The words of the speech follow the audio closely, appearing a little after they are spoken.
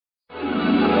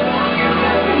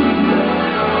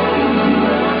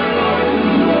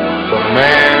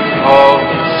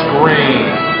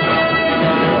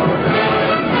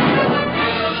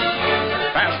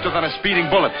speeding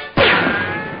bullet.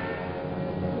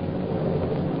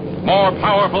 More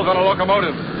powerful than a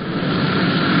locomotive.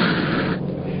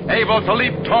 Able to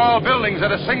leap tall buildings at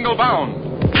a single bound.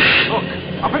 Look,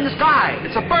 up in the sky.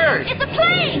 It's a bird. It's a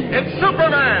plane. It's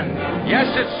Superman. Yes,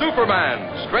 it's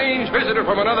Superman. Strange visitor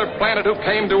from another planet who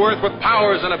came to Earth with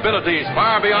powers and abilities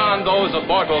far beyond those of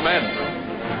mortal men.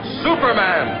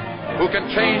 Superman, who can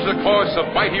change the course of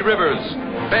mighty rivers,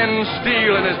 bend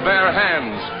steel in his bare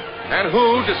hands, and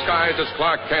who, disguised as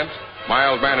Clark Kent,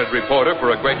 mild-mannered reporter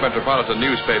for a great metropolitan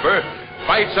newspaper,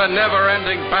 fights a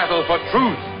never-ending battle for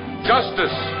truth,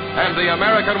 justice, and the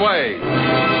American way.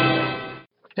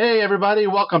 Hey everybody,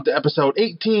 welcome to episode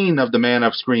 18 of the Man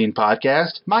of Screen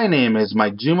podcast. My name is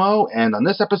Mike Zumo, and on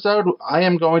this episode, I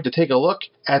am going to take a look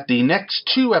at the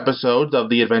next two episodes of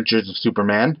The Adventures of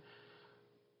Superman,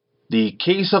 The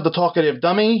Case of the Talkative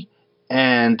Dummy,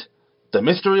 and The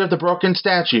Mystery of the Broken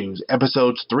Statues,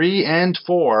 episodes 3 and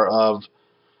 4 of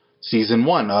Season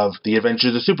 1 of The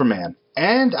Adventures of Superman.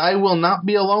 And I will not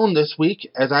be alone this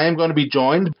week, as I am going to be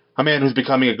joined a man who's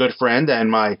becoming a good friend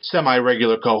and my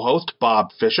semi-regular co-host,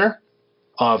 Bob Fisher,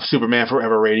 of Superman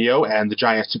Forever Radio and the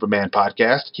Giant Superman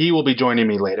podcast. He will be joining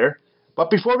me later.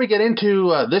 But before we get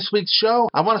into this week's show,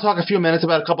 I want to talk a few minutes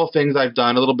about a couple of things I've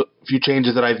done, a few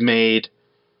changes that I've made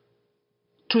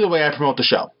to the way I promote the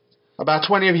show. About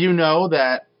 20 of you know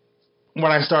that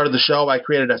when I started the show, I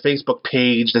created a Facebook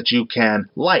page that you can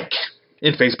like,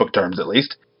 in Facebook terms at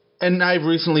least. And I've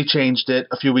recently changed it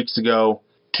a few weeks ago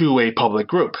to a public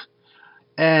group.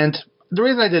 And the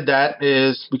reason I did that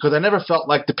is because I never felt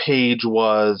like the page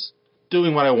was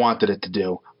doing what I wanted it to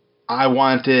do. I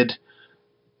wanted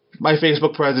my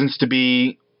Facebook presence to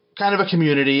be kind of a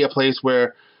community, a place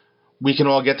where we can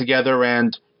all get together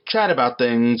and chat about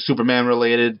things, Superman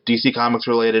related, DC Comics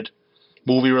related,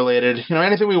 movie related,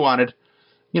 anything we wanted,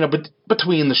 but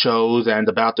between the shows and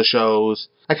about the shows.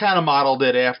 I kind of modeled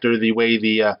it after the way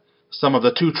some of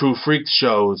the Two True Freaks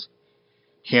shows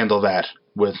handle that,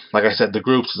 with, like I said, the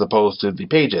groups as opposed to the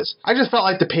pages. I just felt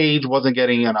like the page wasn't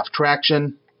getting enough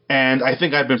traction, and I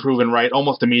think I've been proven right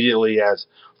almost immediately, as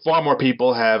far more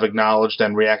people have acknowledged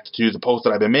and reacted to the posts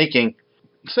that I've been making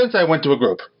since I went to a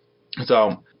group.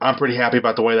 So I'm pretty happy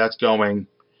about the way that's going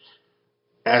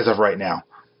as of right now.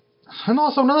 And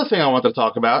also another thing I wanted to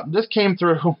talk about, this came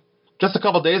through just a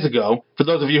couple days ago. For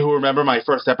those of you who remember my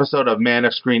first episode of Man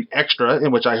of Screen Extra,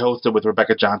 in which I hosted with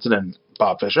Rebecca Johnson and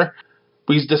Bob Fisher,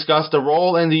 we discussed the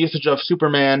role and the usage of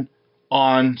Superman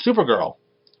on Supergirl,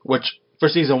 which for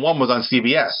season 1 was on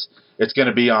CBS. It's going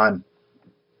to be on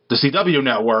the CW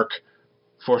network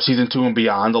for season 2 and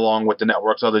beyond, along with the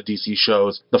network's other DC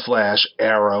shows, The Flash,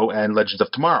 Arrow, and Legends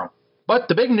of Tomorrow. But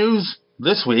the big news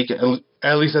this week,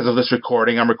 at least as of this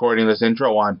recording, I'm recording this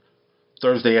intro on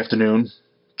Thursday afternoon,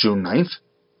 June 9th,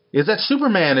 is that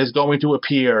Superman is going to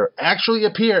actually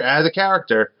appear as a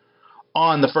character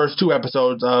on the first 2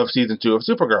 episodes of Season 2 of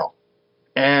Supergirl.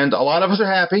 And a lot of us are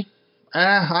happy.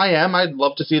 I am. I'd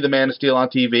love to see the Man of Steel on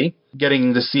TV.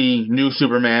 Getting to see new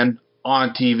Superman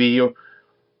on TV or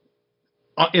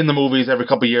in the movies every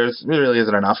couple of years really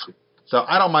isn't enough. So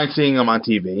I don't mind seeing him on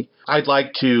TV. I'd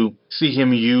like to see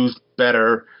him used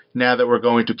better now that we're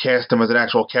going to cast him as an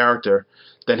actual character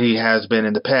than he has been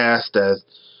in the past as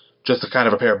just a kind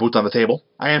of a pair of boots on the table.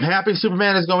 I am happy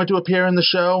Superman is going to appear in the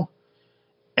show.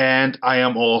 And I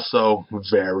am also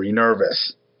very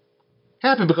nervous.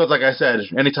 Happy because, like I said,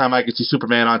 anytime I can see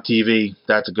Superman on TV,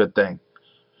 that's a good thing.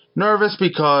 Nervous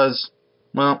because,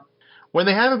 well, when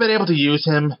they haven't been able to use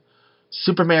him,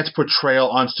 Superman's portrayal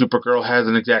on Supergirl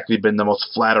hasn't exactly been the most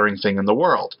flattering thing in the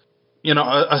world.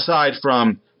 Aside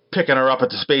from picking her up at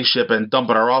the spaceship and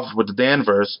dumping her off with the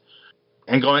Danvers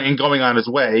and going on his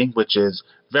way, which is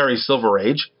very Silver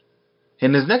Age.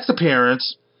 In his next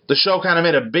appearance, the show kind of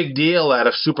made a big deal out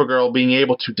of Supergirl being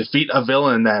able to defeat a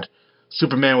villain that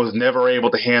Superman was never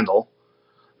able to handle.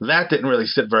 That didn't really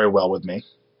sit very well with me.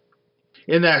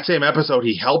 In that same episode,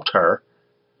 he helped her.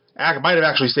 Might have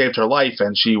actually saved her life,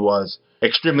 and she was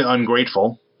extremely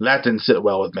ungrateful. That didn't sit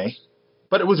well with me.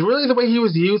 But it was really the way he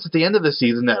was used at the end of the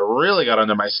season that really got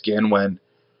under my skin when,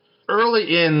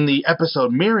 early in the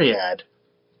episode Myriad,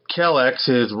 Kal-X,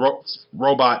 his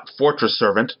robot fortress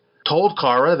servant, told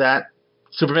Kara that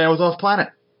Superman was off planet.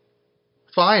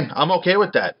 Fine, I'm okay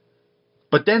with that.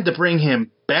 But then to bring him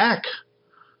back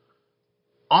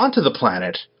onto the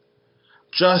planet,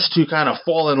 just to kind of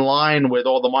fall in line with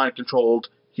all the mind-controlled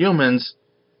humans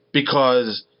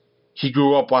because he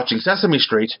grew up watching Sesame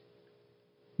Street,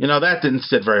 that didn't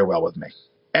sit very well with me.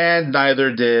 And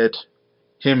neither did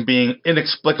him being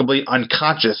inexplicably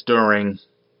unconscious during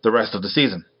the rest of the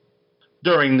season.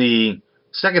 During the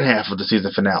second half of the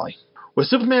season finale, with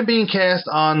Superman being cast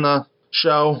on the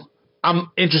show,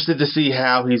 I'm interested to see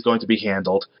how he's going to be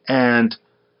handled. And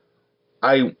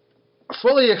I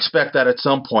fully expect that at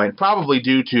some point, probably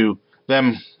due to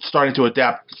them starting to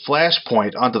adapt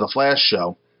Flashpoint onto the Flash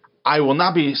show, I will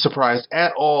not be surprised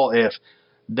at all if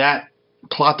that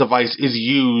plot device is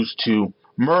used to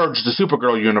merge the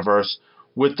Supergirl universe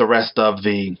with the rest of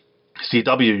the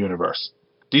CW universe.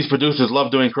 These producers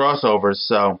love doing crossovers,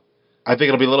 so I think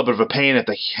it'll be a little bit of a pain if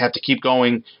they have to keep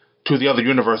going to the other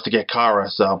universe to get Kara,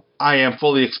 so I am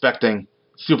fully expecting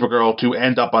Supergirl to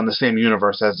end up on the same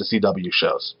universe as the CW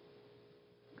shows.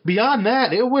 Beyond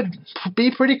that, it would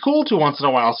be pretty cool to once in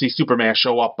a while see Superman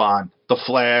show up on The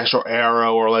Flash or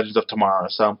Arrow or Legends of Tomorrow.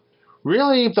 So,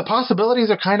 really, the possibilities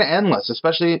are kind of endless,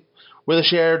 especially with a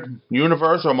shared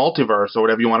universe or multiverse or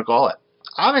whatever you want to call it.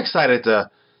 I'm excited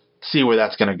to see where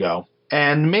that's going to go.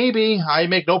 And maybe, I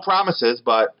make no promises,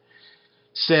 but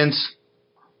since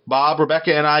Bob,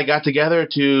 Rebecca, and I got together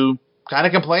to kind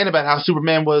of complain about how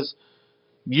Superman was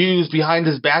used behind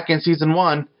his back in Season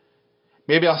 1,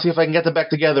 maybe I'll see if I can get them back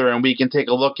together and we can take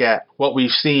a look at what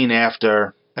we've seen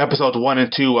after episodes 1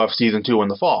 and 2 of Season 2 in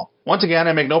the fall. Once again,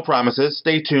 I make no promises.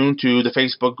 Stay tuned to the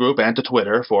Facebook group and to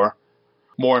Twitter for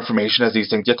more information as these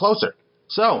things get closer.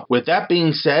 So, with that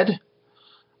being said,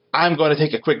 I'm going to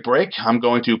take a quick break. I'm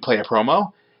going to play a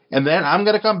promo, and then I'm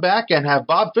going to come back and have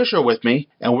Bob Fisher with me,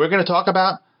 and we're going to talk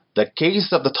about the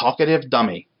case of the talkative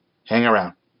dummy. Hang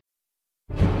around.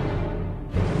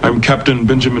 I'm Captain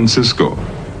Benjamin Sisko.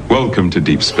 Welcome to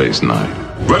Deep Space Nine.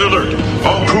 Red alert!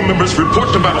 All crew members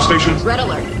report to battle stations. Red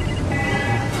alert.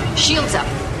 Shields up.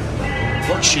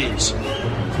 What shields?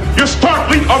 You're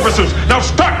Starfleet officers! Now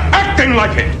start acting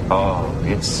like it! Oh,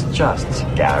 it's just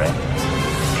Garrick.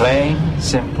 Plain,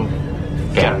 simple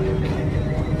Garrick.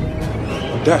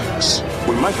 Dax,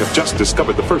 we might have just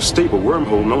discovered the first stable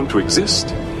wormhole known to exist.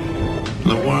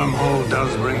 The wormhole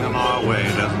does bring them our way,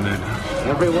 doesn't it?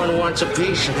 Everyone wants a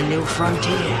piece of the new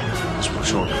frontier. This will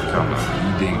shortly become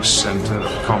a leading center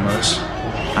of commerce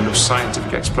and of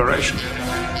scientific exploration.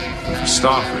 And for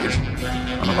Starfleet,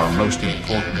 one of our most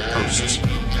important posts.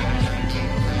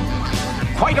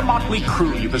 Quite a motley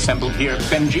crew you've assembled here,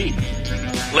 Benji.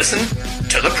 Listen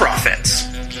to The Prophets,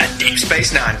 a Deep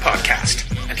Space Nine podcast.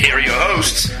 And here are your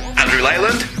hosts, Andrew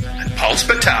Leyland and Paul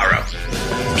Spataro.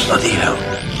 Bloody hell.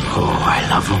 Oh, I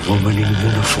love a woman in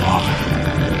uniform.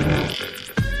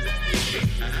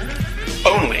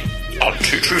 Only on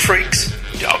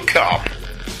TrueTrueFreaks.com.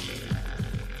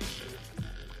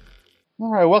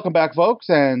 All right, welcome back, folks.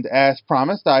 And as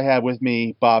promised, I have with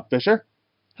me Bob Fisher.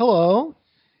 Hello.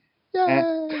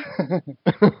 Yay!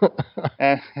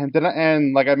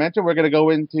 And like I mentioned, we're going to go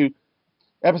into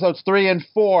episodes 3 and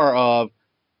 4 of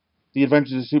the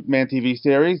Adventures of Superman TV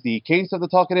series, The Case of the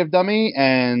Talkative Dummy,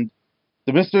 and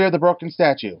The Mystery of the Broken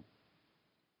Statue.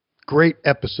 Great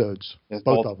episodes, Yes,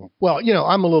 both of them. Well, you know,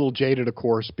 I'm a little jaded, of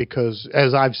course, because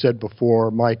as I've said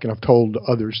before, Mike, and I've told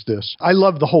others this, I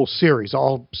love the whole series,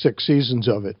 all 6 seasons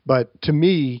of it. But to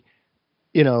me,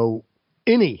 you know,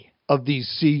 any of these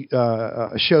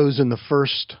shows in the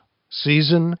first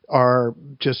season are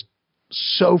just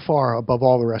so far above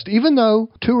all the rest. Even though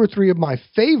 2 or 3 of my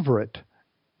favorite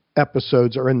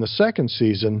episodes are in the second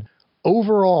season,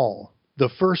 overall, the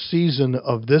first season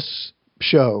of this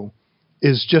show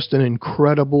is just an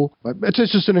incredible, it's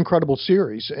just an incredible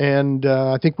series. And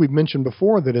I think we've mentioned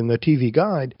before that in the TV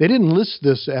guide, they didn't list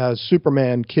this as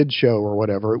Superman Kid Show or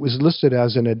whatever. It was listed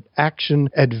as an action,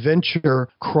 adventure,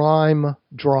 crime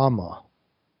drama.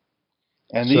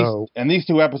 And these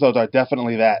 2 episodes are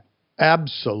definitely that.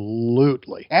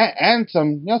 Absolutely. And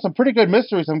some pretty good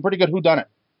mysteries, some pretty good whodunit.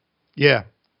 Yeah.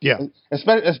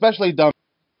 Especially the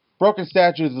Broken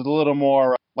Statues is a little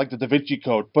more like the Da Vinci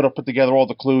Code, put together all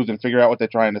the clues and figure out what they're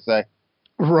trying to say.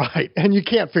 Right, and you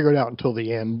can't figure it out until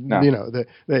the end. No. You know,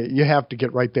 you have to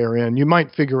get right there in. You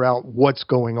might figure out what's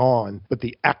going on, but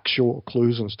the actual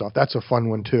clues and stuff, that's a fun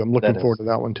one, too. I'm looking forward to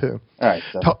that one, too. All right.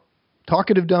 So.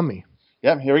 Talkative Dummy.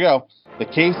 Yep, here we go. The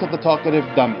Case of the Talkative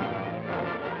Dummy.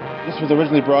 This was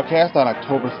originally broadcast on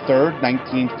October 3rd,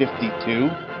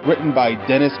 1952, written by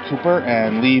Dennis Cooper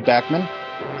and Lee Bachman,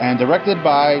 and directed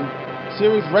by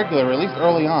series regular, released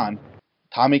early on,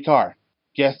 Tommy Carr.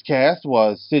 Guest cast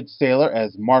was Sid Saylor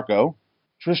as Marco,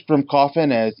 Tristram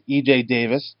Coffin as E.J.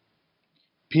 Davis,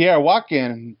 Pierre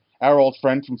Watkin, our old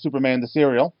friend from Superman the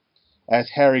Serial, as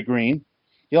Harry Green.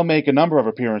 He'll make a number of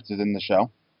appearances in the show.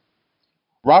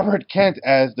 Robert Kent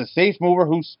as the safe mover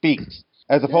who speaks,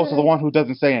 as opposed to the one who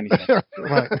doesn't say anything.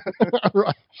 Right.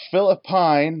 Philip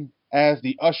Pine as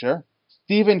the usher.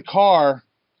 Stephen Carr,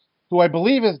 who I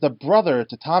believe is the brother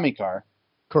to Tommy Carr.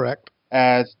 Correct.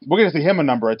 as we're going to see him a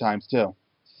number of times too.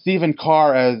 Stephen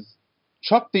Carr as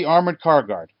Chuck the Armored Car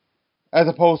Guard, as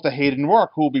opposed to Hayden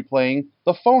Rourke, who will be playing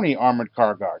the phony Armored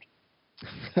Car Guard.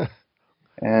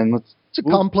 And it's a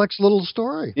complex little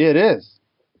story. It is.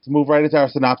 Let's move right into our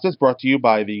synopsis, brought to you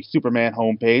by the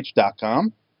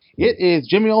SupermanHomepage.com. It is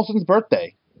Jimmy Olsen's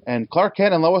birthday, and Clark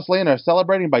Kent and Lois Lane are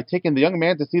celebrating by taking the young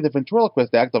man to see the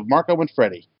ventriloquist act of Marco and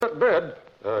Freddy. That bed,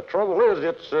 trouble is,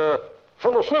 it's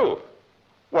full of snoo.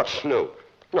 What's snoo?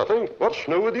 Nothing. What's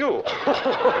snoo with you?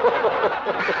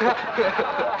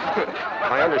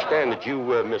 I understand that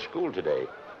you missed school today.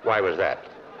 Why was that?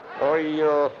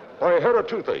 I had a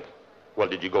toothache. Well,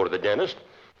 did you go to the dentist?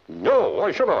 No,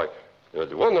 why should I?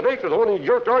 The one that ached was the one he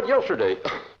jerked out yesterday.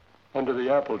 Under the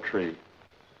apple tree.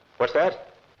 What's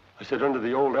that? I said under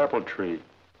the old apple tree.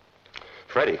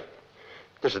 Freddie,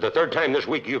 this is the third time this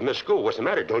week you've missed school. What's the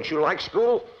matter? Don't you like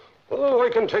school? Oh, I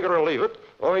can take it or leave it.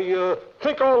 I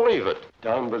think I'll leave it.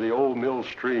 Down by the old mill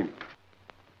stream.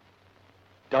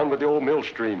 Down by the old mill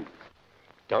stream.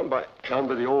 Down by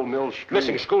the old mill stream.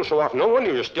 Missing school so often. No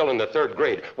wonder you're still in the third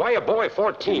grade. Why, a boy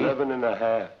 14? 11 and a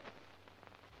half.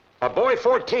 A boy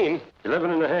 14?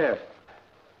 11 and a half.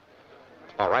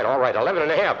 All right, 11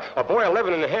 and a half. A boy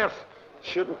 11 and a half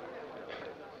shouldn't...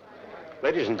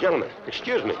 Ladies and gentlemen,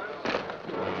 excuse me.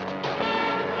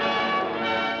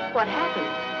 What happened?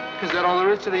 Is that all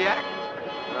there is to the act?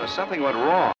 Something went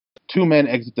wrong. Two men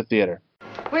exit the theater.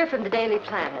 We're from the Daily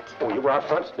Planet. Oh, you were out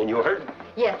front, and you heard?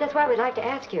 Yes, that's why we'd like to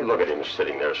ask you. Look at him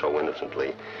sitting there so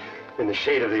innocently. In the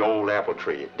shade of the old apple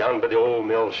tree, down by the old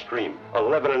mill stream.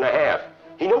 11 and a half.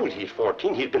 He knows he's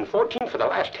 14. He's been 14 for the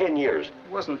last 10 years.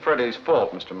 It wasn't Freddie's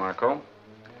fault, Mr. Marco.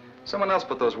 Someone else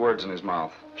put those words in his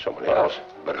mouth. Someone else?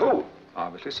 But who?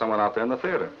 Obviously, someone out there in the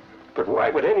theater. But why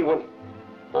would anyone?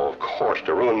 Oh, of course,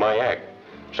 to ruin my act.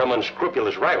 Some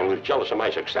unscrupulous rival who's jealous of my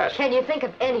success. Can you think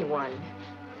of anyone?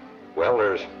 Well,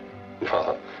 there's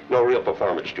no real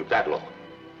performance stoop that low.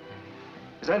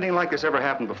 Has anything like this ever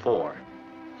happened before?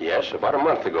 Yes, about a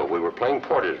month ago, we were playing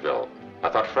Portersville. I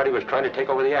thought Freddie was trying to take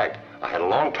over the act. I had a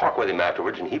long talk with him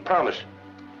afterwards, and he promised.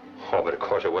 Oh, but of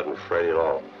course it wasn't Freddie at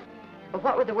all. Well,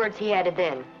 what were the words he added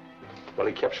then? Well,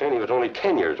 he kept saying he was only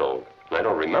 10 years old, and I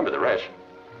don't remember the rest.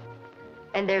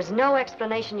 And there's no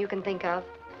explanation you can think of?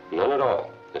 None at all.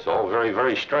 It's all very,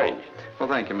 very strange. Well,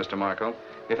 thank you, Mr. Marco.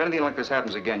 If anything like this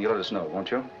happens again, you'll let us know,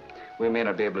 won't you? We may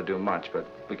not be able to do much, but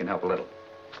we can help a little.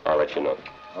 I'll let you know.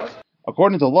 What?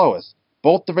 According to Lois,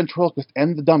 both the ventriloquist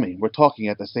and the dummy were talking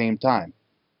at the same time.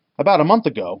 About a month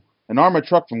ago, an armored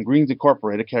truck from Greens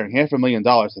Incorporated carrying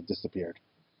 $500,000 had disappeared.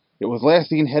 It was last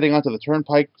seen heading onto the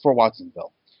turnpike for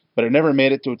Watsonville, but it never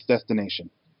made it to its destination.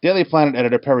 Daily Planet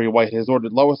editor Perry White has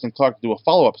ordered Lois and Clark to do a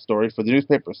follow-up story for the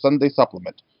newspaper's Sunday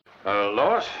supplement.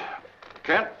 Lois?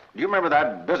 Kent, do you remember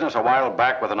that business a while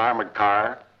back with an armored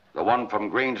car? The one from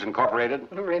Greens Incorporated?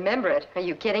 Remember it. Are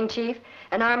you kidding, Chief?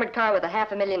 An armored car with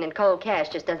 $500,000 in cold cash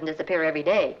just doesn't disappear every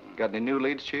day. Got any new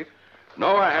leads, Chief?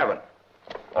 No, I haven't.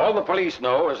 All the police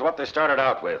know is what they started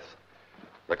out with.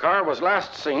 The car was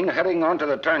last seen heading onto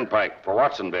the turnpike for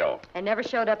Watsonville. And never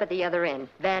showed up at the other end.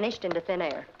 Vanished into thin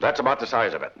air. That's about the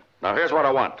size of it. Now, here's what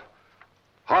I want.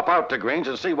 Hop out to Greens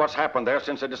and see what's happened there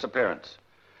since the disappearance.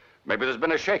 Maybe there's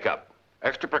been a shakeup,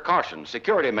 extra precautions,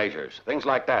 security measures, things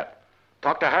like that.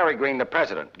 Talk to Harry Green, the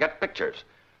president. Get pictures.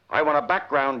 I want a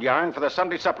background yarn for the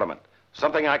Sunday supplement.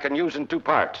 Something I can use in 2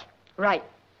 parts. Right.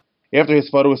 After his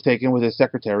photo was taken with his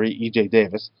secretary, E.J.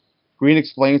 Davis, Green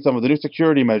explained some of the new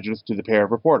security measures to the pair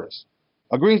of reporters.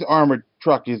 A Green's armored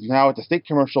truck is now at the State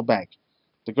Commercial Bank.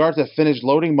 The guards have finished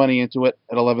loading money into it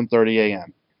at 11:30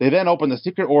 a.m. They then open the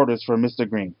secret orders for Mr.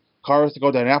 Green. Car is to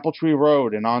go down Apple Tree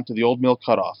Road and on to the Old Mill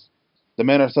Cutoff. The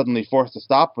men are suddenly forced to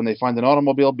stop when they find an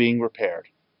automobile being repaired.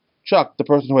 Chuck, the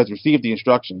person who has received the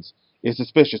instructions, is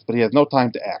suspicious, but he has no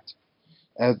time to act,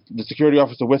 as the security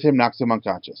officer with him knocks him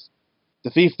unconscious.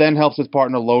 The thief then helps his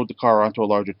partner load the car onto a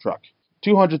larger truck.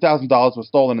 $200,000 was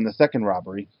stolen in the second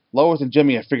robbery. Lois and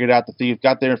Jimmy have figured out the thieves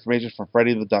got their information from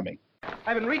Freddie the dummy.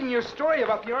 I've been reading your story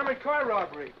about the armored car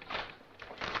robbery.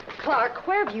 Clark,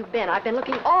 where have you been? I've been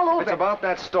looking all over. It's about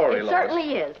that story, Lois. It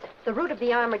certainly is. The route of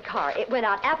the armored car. It went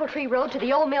out Apple Tree Road to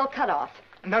the Old Mill Cutoff.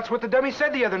 And that's what the dummy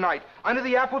said the other night. Under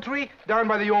the apple tree, down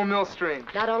by the old mill stream.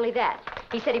 Not only that.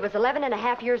 He said he was 11 and a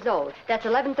half years old. That's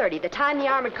 11:30, the time the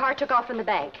armored car took off from the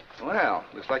bank. Well,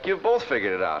 looks like you've both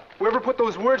figured it out. Whoever put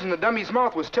those words in the dummy's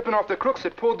mouth was tipping off the crooks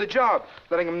that pulled the job,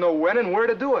 letting them know when and where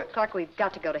to do it. Clark, we've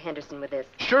got to go to Henderson with this.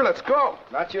 Sure, let's go.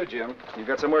 Not you, Jim. You've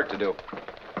got some work to do.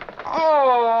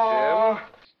 Oh! Jim?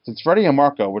 Since Freddie and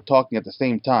Marco were talking at the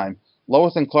same time,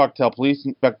 Lois and Clark tell Police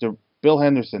Inspector Bill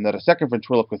Henderson that a second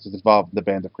ventriloquist is involved in the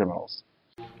band of criminals.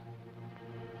 The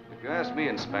If you ask me,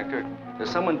 Inspector,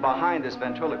 there's someone behind this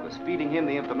ventriloquist feeding him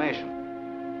the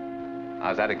information.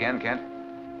 How's that again, Kent?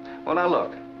 Well, now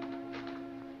look.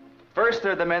 First,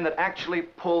 there are the men that actually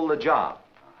pull the job.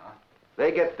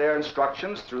 They get their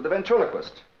instructions through the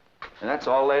ventriloquist. And that's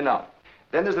all they know.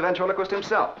 Then there's the ventriloquist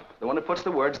himself, the one who puts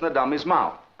the words in the dummy's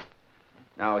mouth.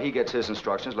 Now, he gets his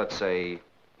instructions, let's say,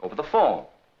 over the phone.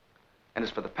 And as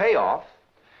for the payoff,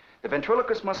 the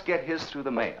ventriloquist must get his through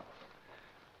the mail.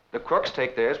 The crooks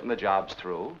take theirs when the job's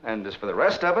through. And as for the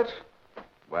rest of it,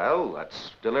 well,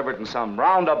 that's delivered in some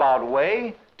roundabout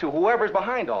way to whoever's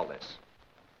behind all this.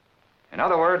 In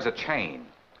other words, a chain.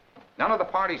 None of the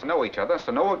parties know each other,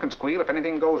 so no one can squeal if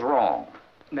anything goes wrong.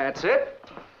 That's it.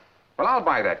 Well, I'll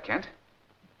buy that, Kent.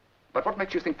 But what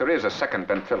makes you think there is a second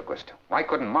ventriloquist? Why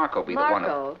couldn't Marco be the one who...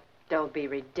 Marco? Don't be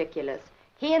ridiculous.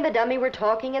 He and the dummy were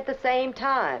talking at the same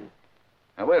time.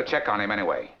 Now, we'll check on him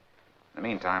anyway. In the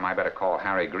meantime, I better call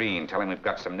Harry Green, tell him we've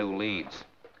got some new leads.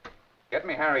 Get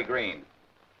me Harry Green.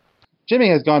 Jimmy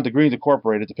has gone to Green's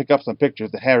Incorporated to pick up some pictures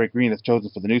that Harry Green has chosen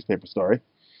for the newspaper story.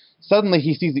 Suddenly,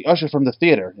 he sees the usher from the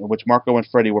theater in which Marco and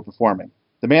Freddie were performing.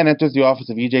 The man enters the office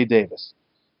of E.J. Davis.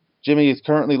 Jimmy is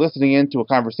currently listening in to a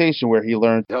conversation where he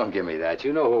learned... Don't give me that.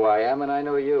 You know who I am, and I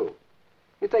know you.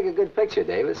 You take a good picture,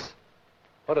 Davis.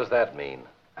 What does that mean?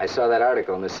 I saw that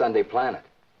article in the Sunday Planet.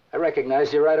 I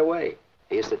recognized you right away.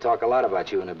 They used to talk a lot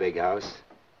about you in the big house.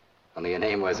 Only your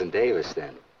name wasn't Davis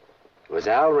then. It was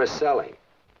Al Rosselli.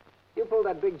 You pulled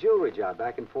that big jewelry job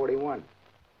back in '41.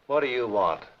 What do you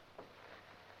want?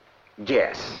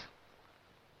 Guess.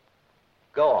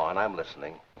 Go on, I'm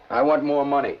listening. I want more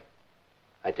money.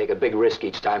 I take a big risk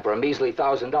each time for a measly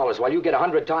 $1,000 while you get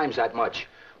 100 times that much.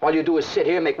 All you do is sit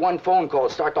here, make one phone call,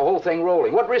 start the whole thing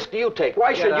rolling. What risk do you take?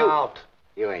 Why should you... Get out.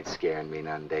 You ain't scaring me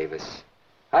none, Davis.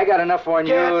 I got enough on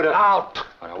you Get to... out.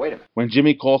 Oh, now, wait a minute. When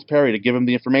Jimmy calls Perry to give him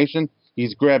the information,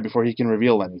 he's grabbed before he can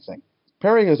reveal anything.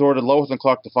 Perry has ordered Lois and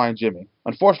Clark to find Jimmy.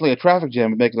 Unfortunately, a traffic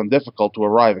jam makes them difficult to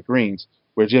arrive at Green's,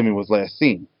 where Jimmy was last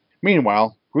seen.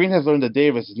 Meanwhile, Green has learned that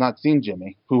Davis has not seen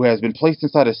Jimmy, who has been placed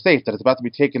inside a safe that is about to be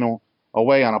taken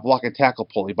away on a block and tackle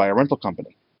pulley by a rental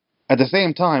company. At the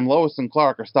same time, Lois and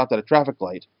Clark are stopped at a traffic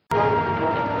light.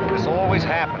 This always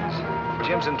happens.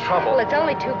 Jim's in trouble. Well, it's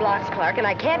only 2 blocks, Clark, and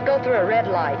I can't go through a red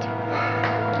light.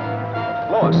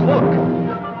 Lois, look.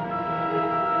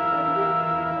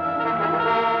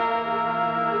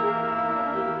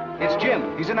 It's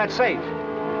Jim. He's in that safe.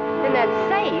 In that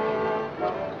safe?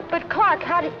 But Clark,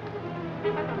 how did...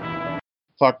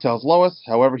 Clark tells Lois,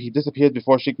 however, he disappears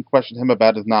before she can question him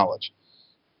about his knowledge.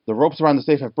 The ropes around the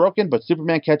safe have broken, but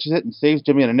Superman catches it and saves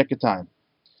Jimmy in a nick of time.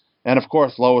 And of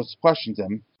course, Lois questions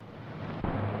him.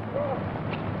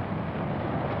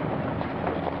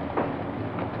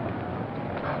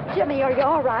 Jimmy, are you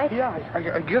all right? Yeah,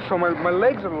 I guess so. My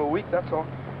legs are a little weak, that's all.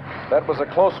 That was a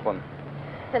close one.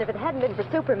 And if it hadn't been for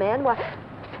Superman, why...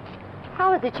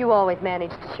 How is it you always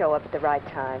manage to show up at the right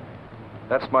time?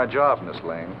 That's my job, Miss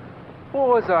Lane. Where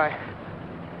was I?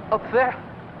 Up there?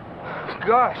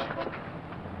 Gosh.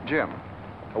 Jim,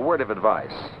 a word of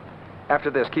advice. After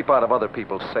this, keep out of other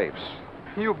people's safes.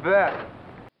 You bet.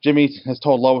 Jimmy has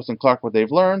told Lois and Clark what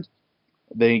they've learned.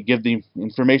 They give the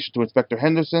information to Inspector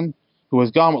Henderson, who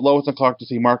has gone with Lois and Clark to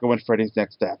see Marco and Freddie's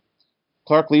next step.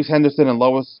 Clark leaves Henderson and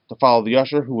Lois to follow the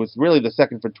usher, who is really the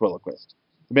second ventriloquist.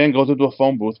 The man goes into a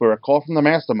phone booth where a call from the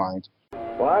mastermind.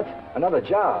 What? Another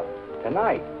job?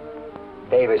 Tonight?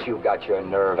 Davis, you've got your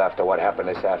nerve after what happened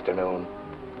this afternoon.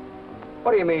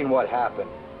 What do you mean, what happened?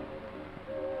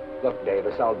 Look,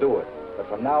 Davis, I'll do it. But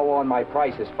from now on, my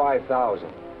price is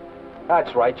 $5,000.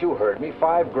 That's right, you heard me,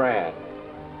 $5 grand.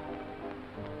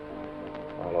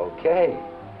 Well, okay.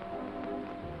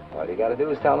 All you gotta do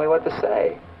is tell me what to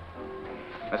say.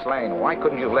 Miss Lane, why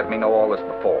couldn't you have let me know all this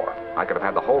before? I could have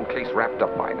had the whole case wrapped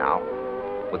up by now.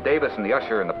 With Davis and the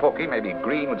usher and the pokey, maybe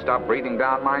Green would stop breathing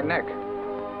down my neck.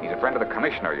 He's a friend of the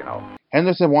commissioner, you know.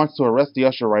 Henderson wants to arrest the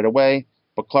usher right away,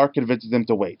 but Clark convinces him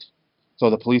to wait, so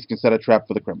the police can set a trap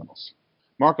for the criminals.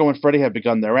 Marco and Freddie have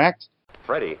begun their act.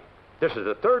 Freddie, this is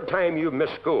the 3rd time you've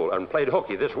missed school and played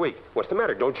hooky this week. What's the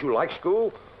matter? Don't you like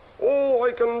school? Oh,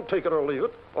 I can take it or leave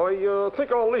it. I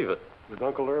think I'll leave it. With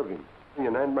Uncle Irving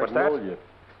and Aunt Magnolia.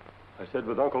 I said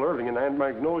with Uncle Irving and Aunt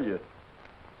Magnolia.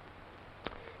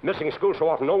 Missing school so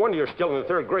often, no wonder you're still in the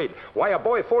 3rd grade. Why, a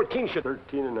boy 14 should...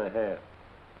 13 and a half.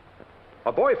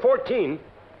 A boy 14?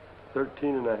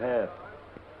 13 and a half.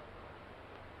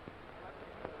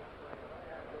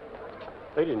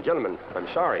 Ladies and gentlemen, I'm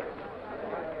sorry.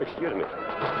 Excuse me.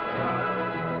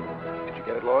 Did you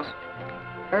get it, Lois?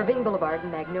 Irving Boulevard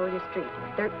and Magnolia Street,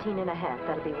 13 and a half.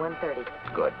 That'll be 1:30.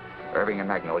 Good. Irving and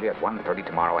Magnolia at 1:30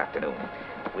 tomorrow afternoon.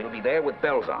 We'll be there with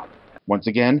bells on. Once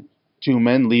again, two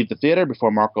men leave the theater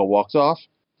before Marco walks off,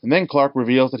 and then Clark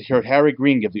reveals that he heard Harry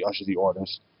Green give the usher the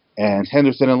orders, and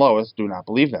Henderson and Lois do not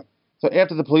believe them. So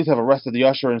after the police have arrested the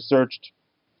usher and searched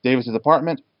Davis's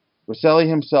apartment, Rosselli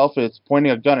himself is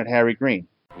pointing a gun at Harry Green.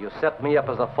 You set me up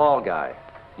as a fall guy.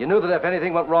 You knew that if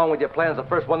anything went wrong with your plans, the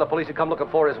first one the police would come looking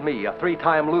for is me, a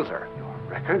 3-time loser.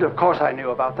 Record? Of course I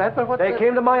knew about that, but what... They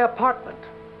came to my apartment.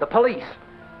 The police.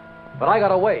 But I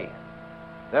got away.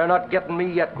 They're not getting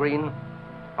me yet, Green.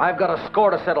 I've got a score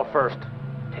to settle first.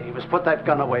 Davis, put that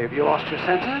gun away. Have you lost your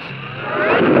senses?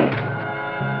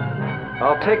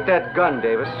 I'll take that gun,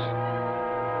 Davis.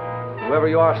 Whoever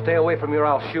you are, stay away from me or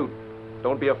I'll shoot.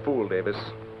 Don't be a fool, Davis.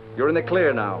 You're in the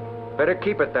clear now. Better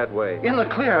keep it that way. In the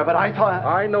clear, but I thought...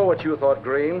 I know what you thought,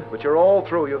 Green, but you're all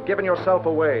through. You've given yourself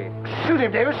away. Shoot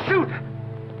him, Davis, shoot!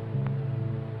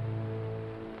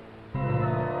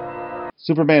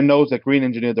 Superman knows that Green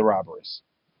engineered the robberies,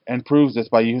 and proves this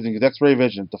by using his X-ray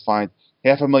vision to find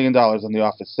 $500,000 in the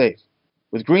office safe.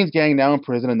 With Green's gang now in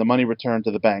prison and the money returned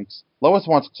to the banks, Lois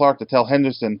wants Clark to tell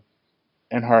Henderson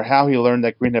and her how he learned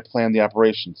that Green had planned the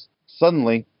operations.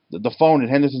 Suddenly, the phone in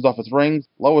Henderson's office rings.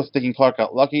 Lois, thinking Clark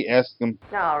got lucky, asks him,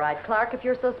 All right, Clark, if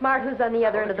you're so smart, who's on the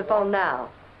other end of the phone now?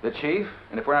 The chief,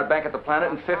 and if we're not back at the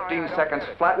planet in 15 seconds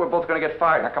flat, we're both going to get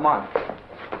fired. Now, come on.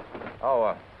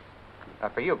 Oh,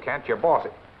 for you, Kent, you're bossy.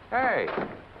 Hey.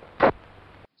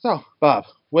 So, Bob,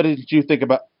 what did you think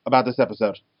about this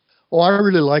episode? Well, I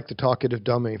really like the Talkative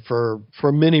Dummy for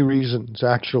many reasons,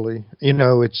 actually. You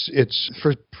know, it's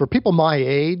for people my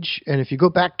age, and if you go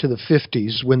back to the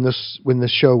 50s when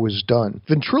this show was done,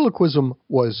 ventriloquism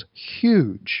was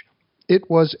huge. It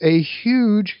was a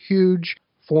huge, huge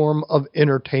form of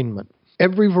entertainment.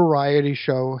 Every variety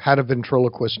show had a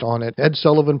ventriloquist on it. Ed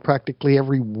Sullivan practically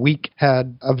every week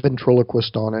had a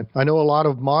ventriloquist on it. I know a lot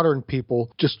of modern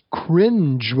people just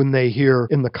cringe when they hear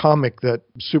in the comic that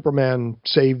Superman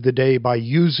saved the day by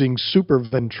using super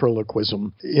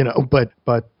ventriloquism, you know, but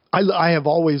I have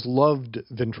always loved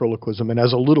ventriloquism, and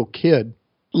as a little kid,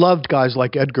 loved guys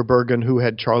like Edgar Bergen, who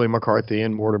had Charlie McCarthy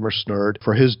and Mortimer Snerd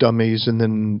for his dummies. And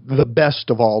then the best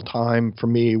of all time for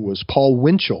me was Paul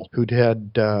Winchell, who'd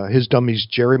had his dummies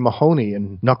Jerry Mahoney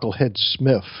and Knucklehead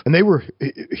Smith. And they were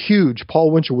huge.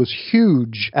 Paul Winchell was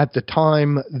huge at the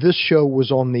time this show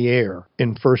was on the air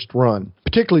in first run,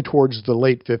 particularly towards the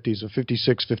late 50s of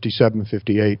 56, 57,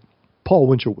 58. Paul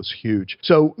Winchell was huge.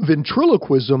 So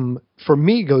ventriloquism, for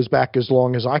me, goes back as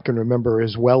long as I can remember,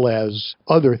 as well as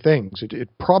other things. It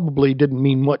probably didn't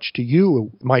mean much to you,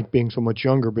 Mike, being so much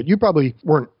younger, but you probably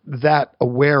weren't that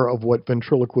aware of what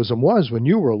ventriloquism was when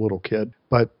you were a little kid.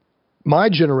 But my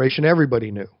generation, everybody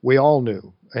knew. We all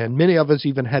knew. And many of us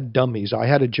even had dummies. I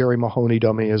had a Jerry Mahoney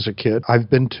dummy as a kid. I've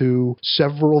been to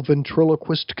several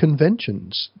ventriloquist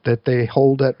conventions that they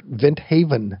hold at Vent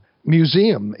Haven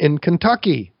Museum in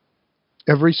Kentucky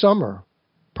every summer,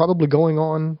 probably going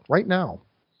on right now.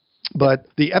 But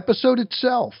the episode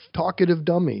itself, Talkative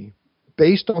Dummy,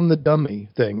 based on the dummy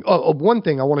thing. Oh, one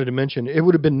thing I wanted to mention, it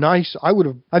would have been nice. I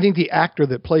think the actor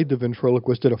that played the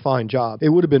ventriloquist did a fine job. It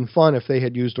would have been fun if they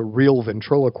had used a real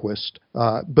ventriloquist.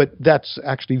 But that's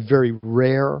actually very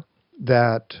rare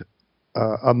that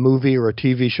a movie or a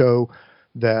TV show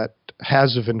that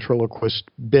has a ventriloquist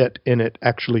bit in it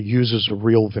actually uses a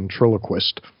real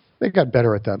ventriloquist. They got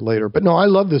better at that later. But no, I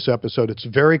love this episode. It's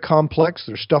very complex.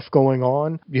 There's stuff going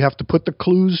on. You have to put the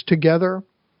clues together.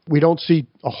 We don't see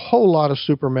a whole lot of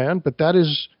Superman, but that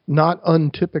is not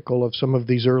untypical of some of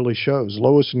these early shows.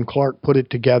 Lois and Clark put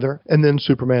it together, and then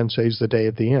Superman saves the day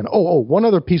at the end. One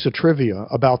other piece of trivia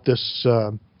about this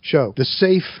show. The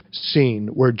safe scene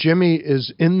where Jimmy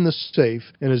is in the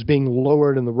safe and is being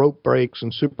lowered and the rope breaks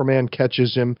and Superman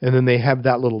catches him, and then they have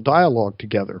that little dialogue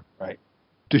together. Right.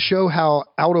 To show how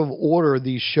out of order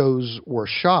these shows were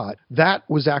shot, that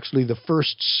was actually the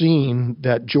first scene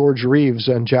that George Reeves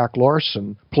and Jack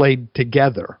Larson played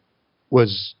together,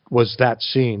 was that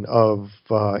scene of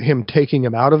him taking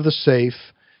him out of the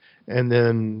safe, and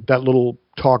then that little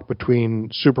talk between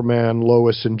Superman,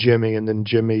 Lois, and Jimmy, and then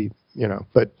Jimmy,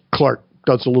 but Clark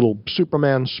does a little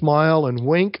Superman smile and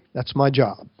wink. That's my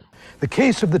job. The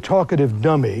case of the Talkative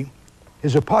Dummy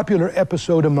is a popular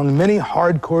episode among many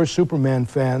hardcore Superman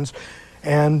fans,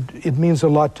 and it means a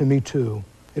lot to me, too.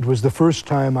 It was the first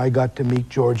time I got to meet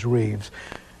George Reeves,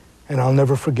 and I'll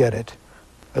never forget it,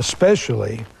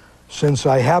 especially since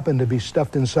I happened to be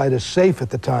stuffed inside a safe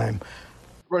at the time.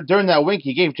 During that wink,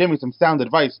 he gave Jimmy some sound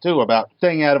advice, too, about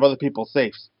staying out of other people's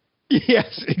safes.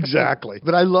 Yes, exactly.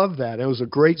 But I love that. It was a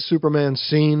great Superman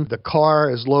scene. The car,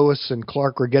 as Lois and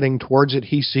Clark are getting towards it,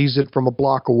 he sees it from a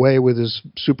block away with his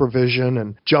supervision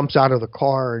and jumps out of the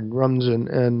car and runs.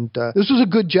 And this was a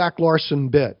good Jack Larson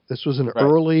bit. This was an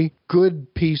early,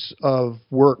 good piece of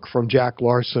work from Jack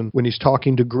Larson when he's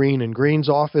talking to Green in Green's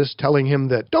office, telling him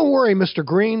that, don't worry, Mr.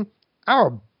 Green,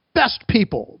 our best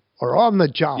people are on the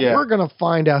job. Yeah. We're going to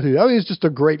find out who. Oh, he's just a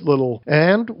great little.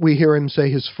 And we hear him say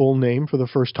his full name for the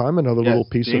first time. Another little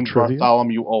piece James of trivia.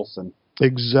 Bartholomew Olsen.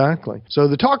 Exactly. So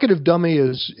the Talkative Dummy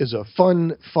is a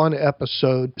fun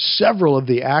episode. Several of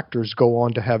the actors go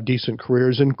on to have decent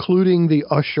careers, including the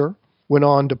usher. Went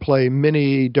on to play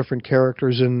many different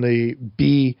characters in the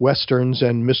B westerns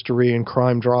and mystery and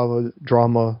crime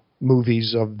drama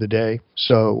movies of the day.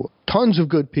 So tons of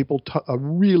good people. A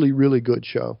really, really good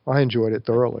show. I enjoyed it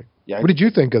thoroughly. Yeah. What did you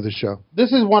think of the show?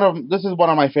 This is one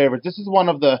of my favorites. This is one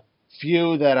of the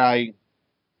few that I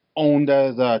owned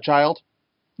as a child.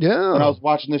 Yeah. When I was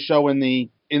watching the show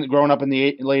growing up in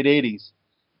the late 80s.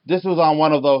 This was on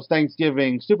one of those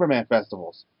Thanksgiving Superman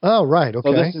festivals. Oh, right. Okay.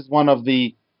 So this is one of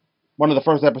the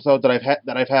first episodes that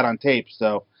I've had on tape.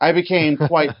 So I became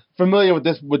quite familiar with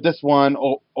this one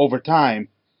over time.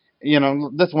 You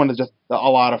know, this one is just a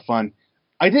lot of fun.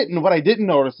 What I didn't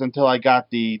notice until I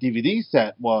got the DVD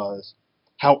set was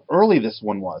how early this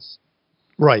one was.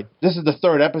 Right. This is the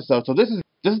third episode, so this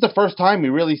is the first time we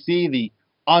really see the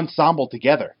ensemble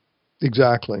together.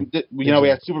 Exactly. We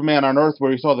had Superman on Earth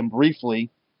where we saw them briefly,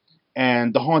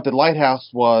 and the Haunted Lighthouse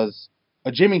was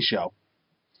a Jimmy show.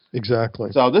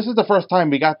 Exactly. So this is the first time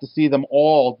we got to see them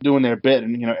all doing their bit,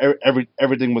 and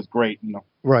everything was great.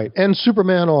 Right. And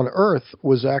Superman on Earth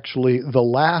was actually the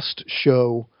last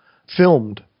show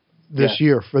filmed this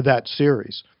year for that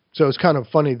series. So it's kind of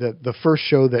funny that the first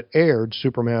show that aired,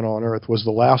 Superman on Earth, was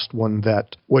the last one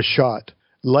that was shot.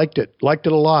 Liked it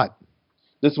a lot.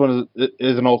 This one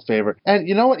is an old favorite. And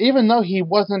you know what? Even though he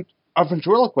wasn't a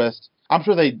ventriloquist, I'm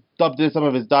sure they dubbed in some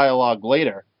of his dialogue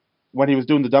later when he was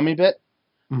doing the dummy bit.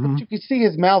 Mm-hmm. But you could see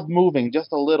his mouth moving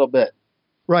just a little bit.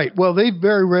 Right. Well, they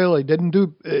very rarely didn't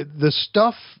do the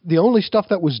stuff. The only stuff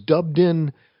that was dubbed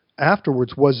in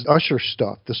afterwards was Usher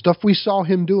stuff. The stuff we saw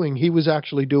him doing, he was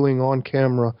actually doing on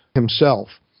camera himself.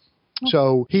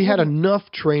 So he had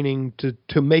enough training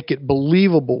to make it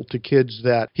believable to kids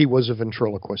that he was a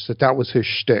ventriloquist, that was his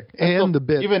shtick. And the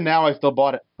bit. Even now, I still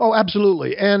bought it. Oh,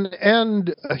 absolutely.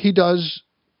 And he does.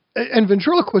 And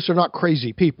ventriloquists are not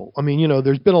crazy people. I mean,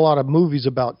 there's been a lot of movies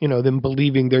about, them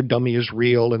believing their dummy is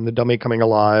real and the dummy coming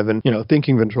alive and,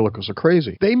 thinking ventriloquists are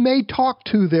crazy. They may talk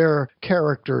to their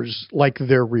characters like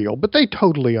they're real, but they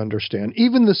totally understand.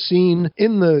 Even the scene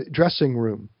in the dressing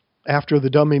room after the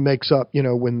dummy makes up,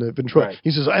 when the ventriloquist,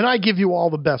 he says, and I give you all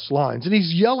the best lines. And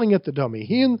he's yelling at the dummy.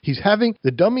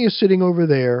 The dummy is sitting over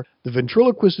there. The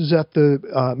ventriloquist is at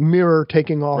the mirror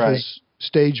taking off his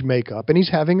stage makeup, and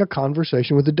he's having a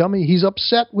conversation with the dummy. He's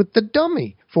upset with the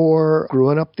dummy for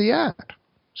screwing up the act.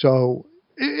 So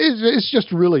it's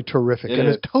just really terrific.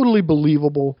 It's totally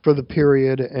believable for the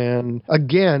period. And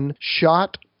again,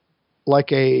 shot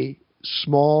like a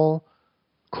small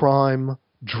crime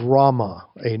drama,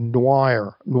 a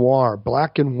noir,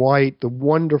 black and white, the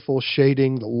wonderful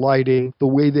shading, the lighting, the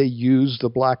way they use the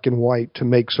black and white to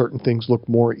make certain things look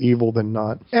more evil than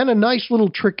not. And a nice little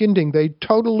trick ending. They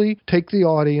totally take the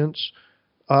audience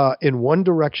in one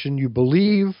direction. You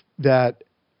believe that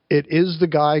it is the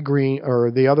guy Green or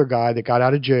the other guy that got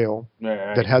out of jail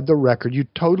that had the record. You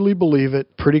totally believe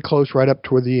it, pretty close right up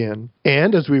toward the end.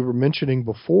 And as we were mentioning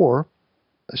before,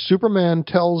 Superman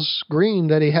tells Green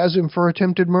that he has him for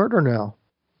attempted murder now.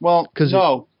 Well,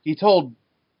 no, he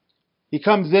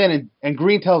comes in and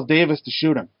Green tells Davis to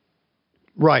shoot him.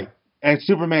 Right. And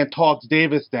Superman talks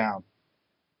Davis down.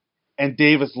 And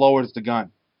Davis lowers the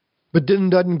gun. But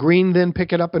doesn't Green then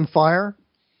pick it up and fire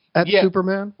at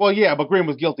Superman? Well, yeah, but Green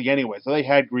was guilty anyway, so they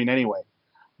had Green anyway.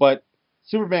 But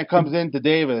Superman comes in to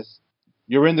Davis,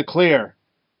 you're in the clear,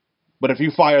 but if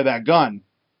you fire that gun,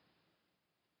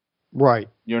 right,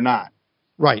 you're not.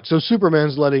 Right, so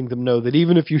Superman's letting them know that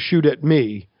even if you shoot at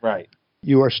me, right,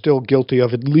 you are still guilty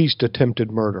of at least attempted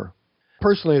murder.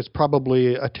 Personally, it's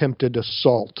probably attempted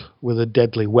assault with a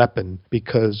deadly weapon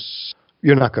because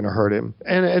you're not going to hurt him.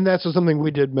 And that's something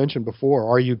we did mention before.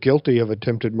 Are you guilty of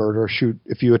attempted murder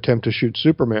if you attempt to shoot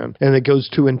Superman? And it goes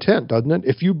to intent, doesn't it?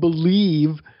 If you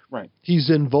believe he's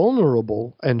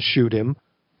invulnerable and shoot him,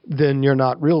 then you're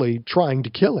not really trying to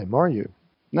kill him, are you?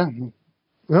 No.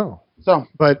 No.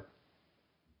 But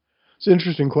it's an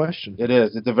interesting question. It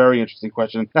is. It's a very interesting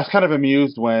question. I was kind of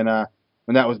amused when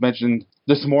that was mentioned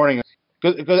this morning.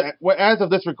 Because as of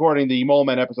this recording, the Mole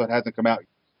Men episode hasn't come out.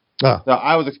 So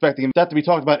I was expecting that to be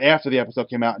talked about after the episode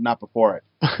came out and not before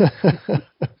it.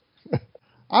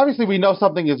 Obviously, we know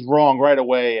something is wrong right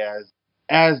away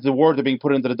as the words are being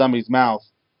put into the dummy's mouth.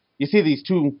 You see these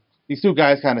two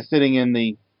guys kind of sitting in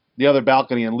the other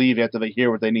balcony and leave after they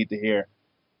hear what they need to hear.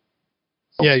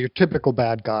 Yeah, your typical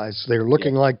bad guys. They're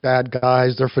looking like bad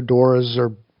guys. Their fedoras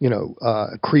are,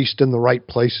 creased in the right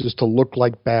places to look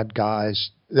like bad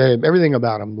guys. Everything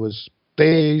about them was,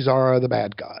 these are the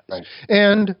bad guys. Right.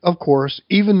 And, of course,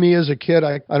 even me as a kid,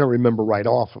 I don't remember right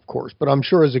off, of course, but I'm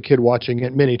sure as a kid watching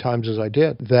it many times as I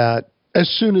did, that as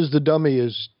soon as the dummy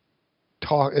is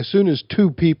as soon as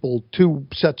two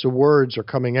sets of words are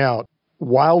coming out,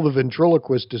 while the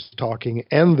ventriloquist is talking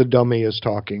and the dummy is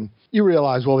talking, you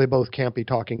realize, well, they both can't be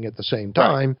talking at the same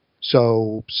time. Right.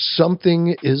 So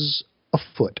something is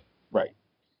afoot. Right.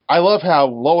 I love how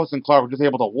Lois and Clark were just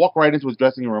able to walk right into his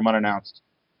dressing room unannounced.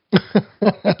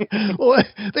 Well,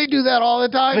 they do that all the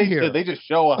time here. They just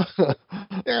show up.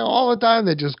 All the time.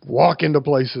 They just walk into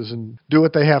places and do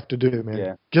what they have to do, man.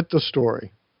 Yeah. Get the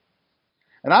story.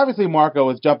 And obviously Marco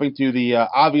is jumping to the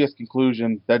obvious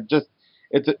conclusion that just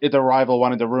it's a rival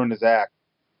wanting to ruin his act.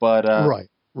 But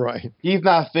right. He's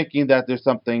not thinking that there's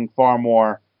something far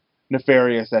more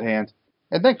nefarious at hand.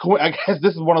 And then I guess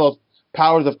this is one of those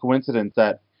powers of coincidence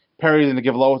that Perry's going to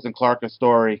give Lois and Clark a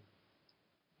story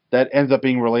that ends up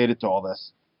being related to all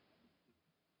this.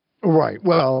 Right.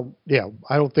 Well, yeah,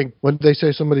 I don't think, what did they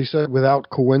say? Somebody said without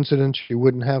coincidence you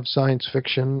wouldn't have science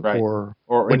fiction or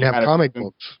wouldn't have comic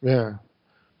books. Yeah.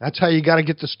 That's how you got to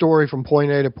get the story from point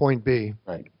A to point B.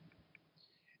 Right.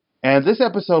 And this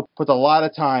episode puts a lot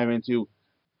of time into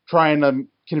trying to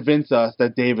convince us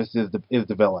that Davis is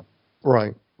the villain.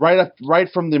 Right. Right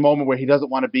from the moment where he doesn't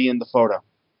want to be in the photo.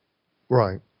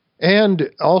 Right. And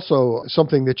also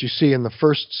something that you see in the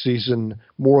first season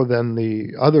more than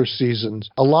the other seasons,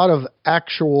 a lot of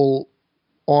actual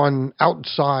on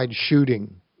outside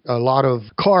shooting. A lot of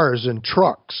cars and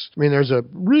trucks. I mean, there's a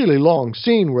really long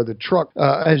scene where the truck,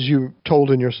 as you told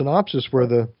in your synopsis, where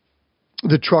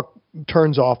the truck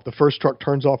turns off, the first truck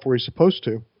turns off where he's supposed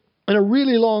to. And a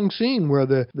really long scene where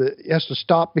he has to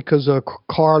stop because a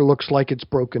car looks like it's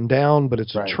broken down, but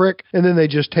it's a trick. And then they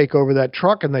just take over that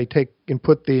truck and they take and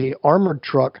put the armored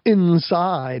truck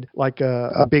inside like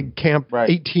a big camp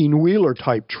 18-wheeler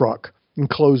type truck. And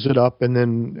close it up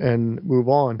and move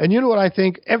on. And you know what I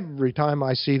think? Every time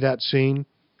I see that scene,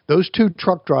 those two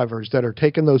truck drivers that are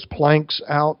taking those planks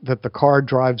out that the car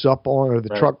drives up on, or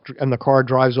the truck and the car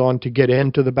drives on to get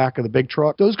into the back of the big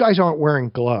truck, those guys aren't wearing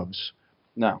gloves.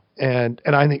 No. And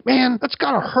I think, man, that's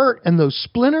got to hurt. And those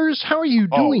splinters, how are you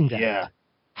doing that? Yeah.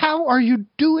 How are you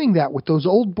doing that with those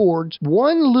old boards?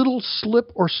 One little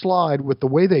slip or slide with the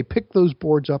way they picked those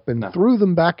boards up and threw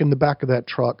them back in the back of that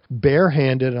truck,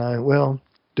 barehanded.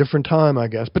 Different time, I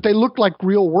guess. But they looked like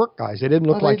real work guys. They didn't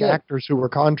look like actors who were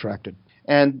contracted.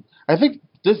 And I think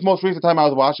this most recent time I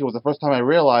was watching was the first time I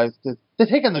realized that they're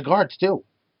taking the guards, too.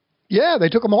 Yeah, they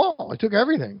took them all. They took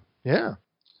everything. Yeah.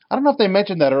 I don't know if they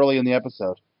mentioned that early in the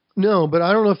episode. No, but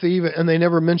I don't know if they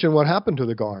never mentioned what happened to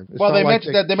the guard. They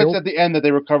mentioned at the end that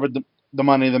they recovered the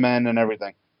money, the men, and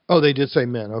everything. Oh, they did say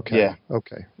men. Okay. Yeah.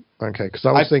 Okay. Because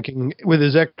I was thinking with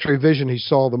his X-ray vision, he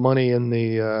saw the money in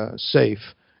the safe,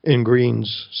 in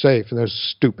Green's safe, and there's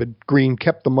stupid. Green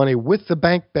kept the money with the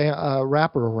bank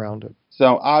wrapper around it.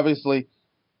 So obviously,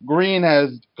 Green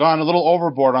has gone a little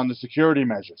overboard on the security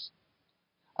measures.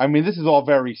 I mean, this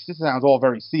sounds all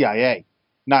very CIA.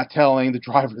 Not telling the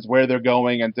drivers where they're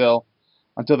going until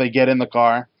they get in the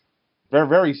car.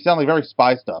 Very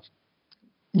spy stuff.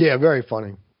 Yeah, very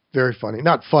funny. Very funny.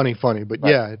 Not funny, but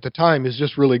yeah, at the time, it's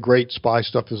just really great spy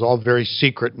stuff. It's all very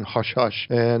secret and hush-hush.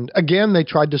 And again, they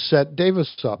tried to set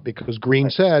Davis up because Green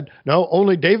said, no,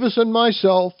 only Davis and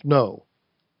myself, no.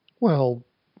 Well,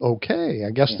 okay,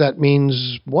 I guess that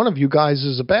means one of you guys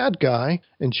is a bad guy,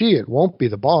 and gee, it won't be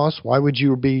the boss. Why would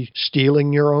you be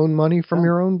stealing your own money from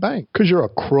your own bank? Because you're a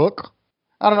crook?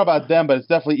 I don't know about them, but it's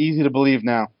definitely easy to believe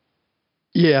now.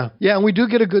 Yeah, and we do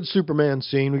get a good Superman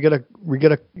scene. We get a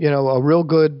real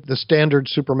good, the standard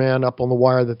Superman up on the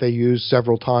wire that they use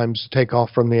several times to take off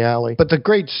from the alley. But the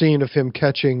great scene of him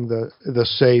catching the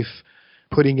safe,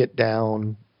 putting it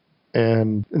down,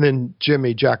 and then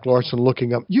Jack Larson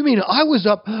looking up. You mean I was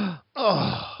up?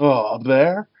 Up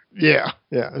there? Yeah,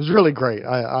 it was really great.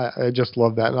 I just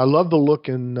love that, and I love the look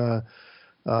on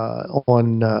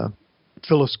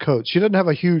Phyllis Coates. She doesn't have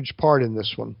a huge part in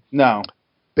this one. No.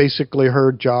 Basically,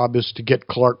 her job is to get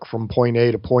Clark from point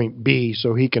A to point B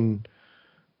so he can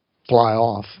fly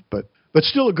off. But But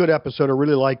still a good episode. I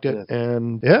really liked it.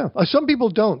 And yeah, some people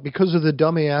don't because of the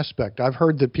dummy aspect. I've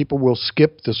heard that people will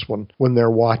skip this one when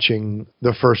they're watching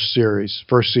the first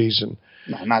season.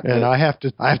 No, not and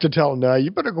this. I have to tell them, no, you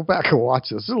better go back and watch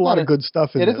this. There's a lot of good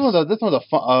stuff in this. This was a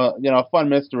fun, a fun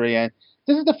mystery, and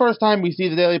this is the first time we see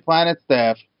the Daily Planet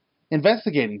staff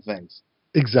investigating things.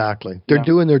 Exactly. They're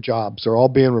doing their jobs. They're all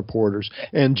being reporters.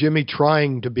 And Jimmy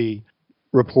trying to be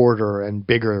reporter and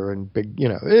bigger and big,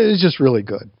 it's just really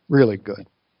good. Really good.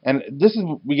 And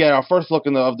we get our first look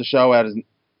of the show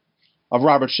of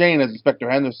Robert Shane as Inspector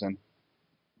Henderson.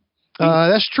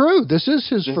 That's true. This is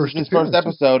his first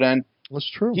episode, and that's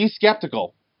true. He's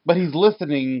skeptical, but he's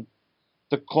listening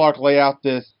to Clark lay out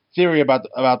this theory about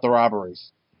the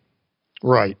robberies.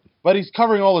 Right. But he's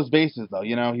covering all his bases, though.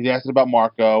 He's asking about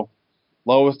Marco.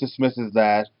 Lois dismisses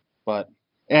that,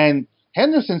 and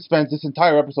Henderson spends this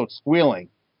entire episode squealing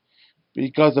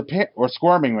or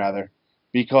squirming rather,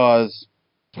 because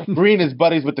Green is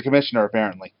buddies with the commissioner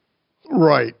apparently.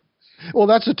 Right. Well,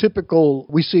 that's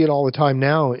we see it all the time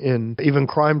now in even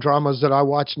crime dramas that I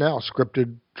watch now,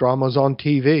 scripted dramas on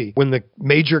TV. When the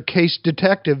major case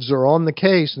detectives are on the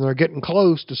case and they're getting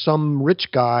close to some rich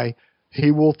guy,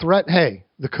 he will threaten, hey,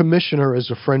 the commissioner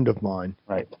is a friend of mine.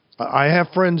 Right. I have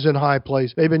friends in high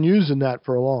place. They've been using that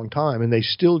for a long time, and they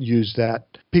still use that.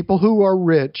 People who are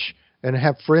rich and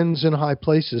have friends in high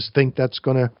places think that's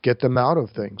going to get them out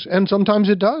of things. And sometimes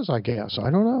it does, I guess.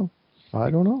 I don't know.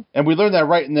 And we learn that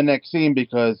right in the next scene,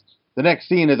 because the next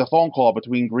scene is a phone call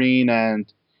between Green and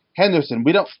Henderson.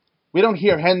 We don't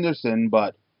hear Henderson,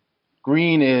 but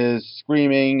Green is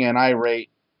screaming and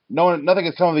irate. Nothing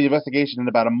has come of the investigation in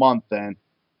about a month, and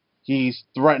he's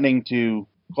threatening to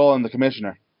call in the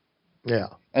commissioner. Yeah.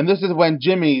 And this is when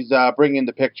Jimmy's bringing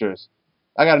the pictures.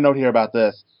 I got a note here about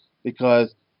this,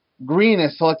 because Green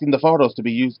is selecting the photos to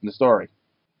be used in the story.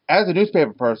 As a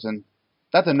newspaper person,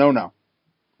 that's a no-no.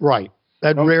 Right.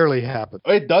 That rarely happens.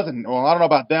 It doesn't. Well, I don't know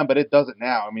about them, but it doesn't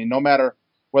now. I mean, no matter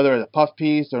whether it's a puff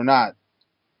piece or not,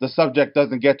 the subject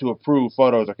doesn't get to approve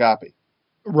photos or copy.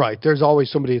 Right. There's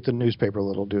always somebody at the newspaper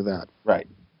that'll do that. Right.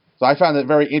 So I found it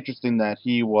very interesting that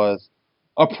he was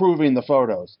approving the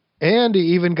photos. And he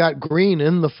even got Green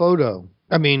in the photo.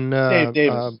 I mean,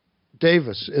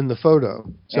 Davis in the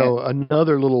photo. So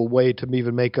another little way to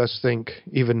even make us think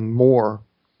even more.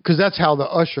 Because that's how the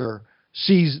usher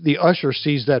sees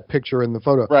that picture in the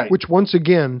photo. Right. Which, once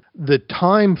again, the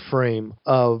time frame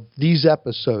of these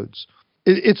episodes,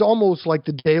 it's almost like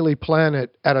the Daily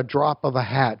Planet at a drop of a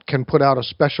hat can put out a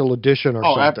special edition or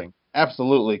something.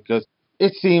 Absolutely. Because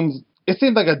it seems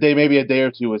like maybe a day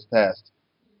or two has passed.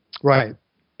 Right.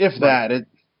 If that,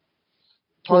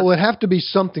 well, it would have to be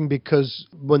something, because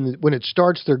when it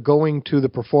starts, they're going to the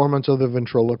performance of the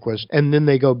ventriloquist, and then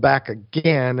they go back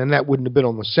again, and that wouldn't have been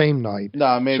on the same night.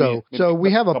 No, maybe. So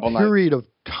we have a period of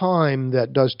time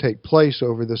that does take place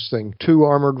over this thing. 2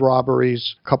 armored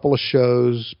robberies, a couple of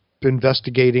shows,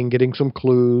 investigating, getting some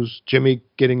clues, Jimmy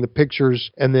getting the pictures,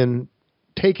 and then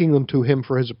taking them to him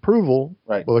for his approval,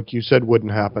 right? Well, like you said,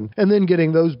 wouldn't happen. And then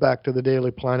getting those back to the Daily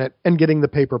Planet and getting the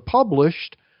paper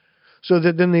published, so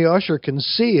that then the usher can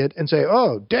see it and say,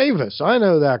 oh, Davis, I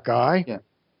know that guy. Yeah.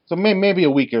 So maybe a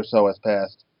week or so has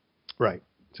passed. Right.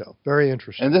 So very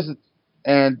interesting.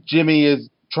 And Jimmy is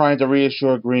trying to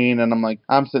reassure Green, and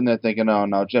I'm sitting there thinking, oh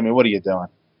no, Jimmy, what are you doing?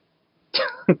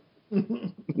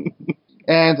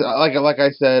 And like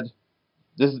I said,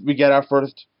 we get our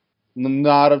first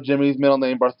nod of Jimmy's middle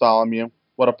name, Bartholomew.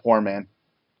 What a poor man.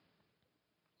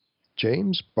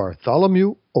 James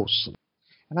Bartholomew Olsen.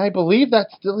 And I believe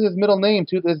that's still his middle name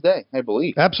to this day. I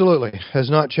believe. Absolutely. Has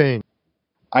not changed.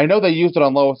 I know they used it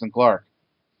on Lois and Clark.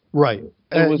 Right.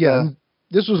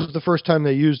 This was the first time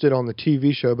they used it on the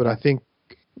TV show, but I think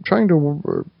I don't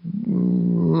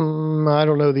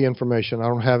know the information. I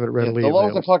don't have it readily available. The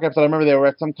Lois and Clark episode, I remember they were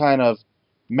at some kind of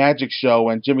magic show,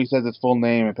 and Jimmy says his full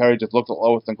name, and Perry just looks at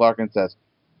Lois and Clark and says,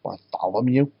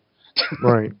 Bartholomew?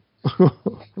 Right.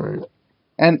 Right.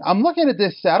 And I'm looking at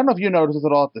this set. I don't know if you noticed this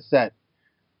at all at the set,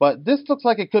 but this looks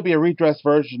like it could be a redressed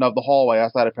version of the hallway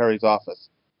outside of Perry's office.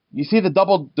 You see the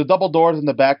double doors in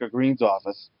the back of Green's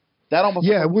office. That almost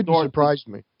it wouldn't surprise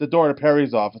me. The door to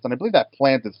Perry's office, and I believe that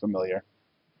plant is familiar.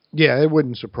 Yeah, it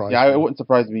wouldn't surprise me. Yeah, it wouldn't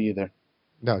surprise me either.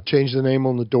 No, change the name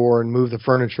on the door and move the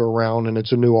furniture around, and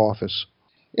it's a new office.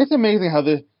 It's amazing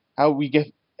how we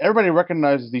get everybody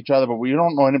recognizes each other, but we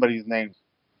don't know anybody's names,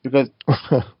 because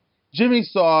Jimmy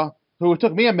saw who it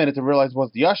took me a minute to realize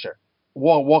was the usher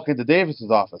walk into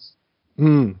Davis's office.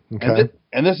 Okay.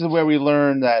 And this is where we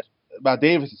learn that about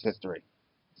Davis's history.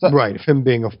 So, right, him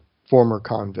being a former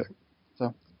convict.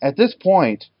 So at this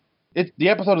point, the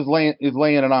episode is laying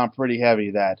it on pretty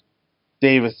heavy that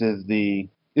Davis is the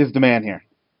man here.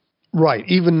 Right.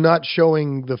 Even not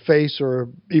showing the face or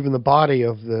even the body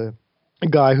of the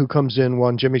guy who comes in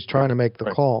when Jimmy's trying to make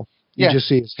the call. You just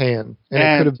see his hand. And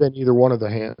it could have been either one of the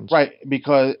hands. Right,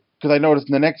 because I noticed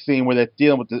in the next scene where they're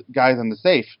dealing with the guys in the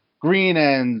safe, Green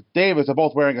and Davis are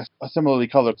both wearing a similarly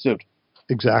colored suit.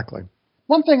 Exactly.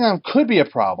 One thing that could be a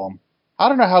problem, I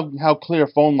don't know how clear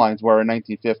phone lines were in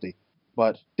 1950,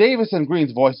 but Davis and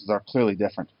Green's voices are clearly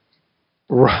different.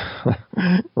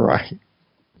 Right.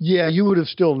 Yeah, you would have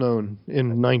still known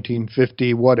in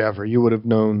 1950, whatever. You would have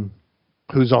known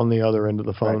who's on the other end of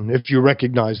the phone if you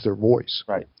recognized their voice.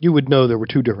 Right. You would know there were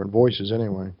two different voices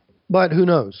anyway. But who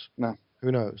knows? No.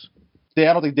 Who knows? I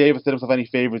don't think Davis did himself any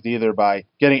favors either by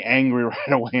getting angry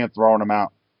right away and throwing him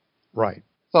out. Right.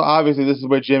 So obviously this is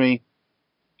where Jimmy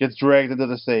gets dragged into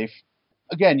the safe.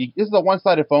 Again, this is a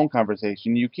one-sided phone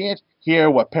conversation. You can't hear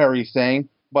what Perry's saying,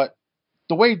 but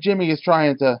the way Jimmy is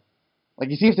trying to,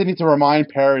 he seems to need to remind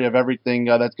Perry of everything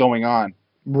that's going on.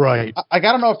 Right. I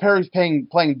don't know if Perry's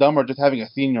playing dumb or just having a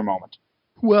senior moment.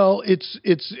 Well, it's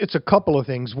a couple of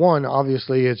things. One,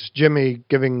 obviously, it's Jimmy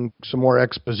giving some more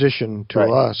exposition to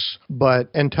us,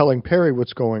 and telling Perry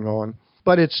what's going on.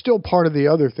 But it's still part of the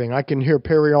other thing. I can hear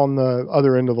Perry on the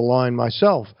other end of the line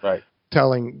myself. Right.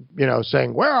 Saying,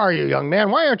 "Where are you, young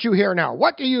man? Why aren't you here now?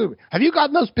 Have you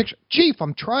gotten those pictures? Chief,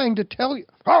 I'm trying to tell you."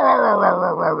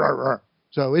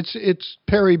 So it's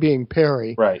Perry being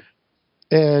Perry. Right.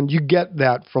 And you get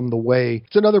that from the way.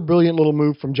 It's another brilliant little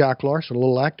move from Jack Larson, a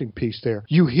little acting piece there.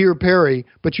 You hear Perry,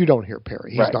 but you don't hear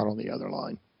Perry. He's not on the other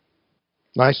line.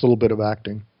 Nice little bit of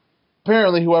acting.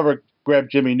 Apparently, whoever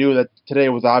grabbed Jimmy knew that today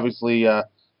was obviously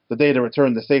the day to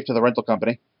return the safe to the rental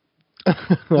company.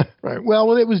 Right.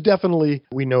 Well, it was definitely,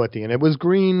 we know at the end, it was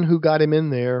Green who got him in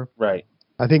there. Right.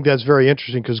 I think that's very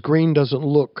interesting because Green doesn't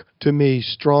look, to me,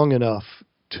 strong enough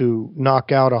to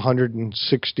knock out a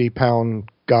 160-pound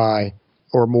guy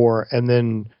or more and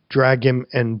then drag him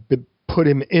and put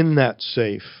him in that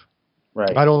safe.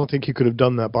 Right. I don't think he could have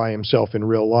done that by himself in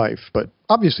real life, but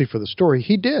obviously for the story,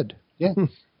 he did. Yeah.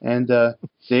 And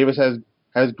Davis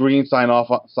has Green sign off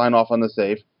on the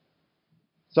safe.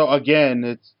 So again,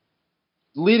 it's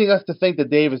leading us to think that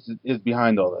Davis is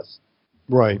behind all this.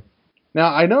 Right.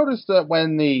 Now, I noticed that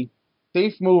when the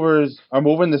safe movers are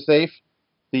moving the safe,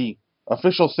 the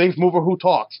official safe mover who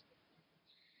talks.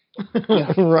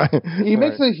 Right. He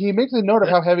makes a note of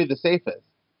how heavy the safe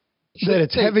is. That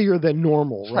it's heavier than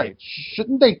normal, right?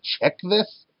 Shouldn't they check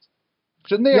this?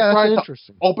 Shouldn't they have tried to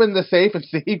open the safe and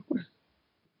see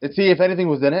if anything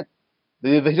was in it?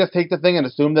 Did they just take the thing and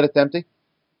assume that it's empty?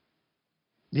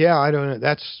 Yeah, I don't know.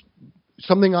 That's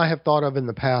something I have thought of in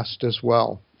the past as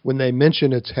well. When they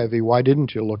mention it's heavy, why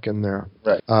didn't you look in there?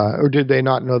 Right. Or did they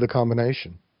not know the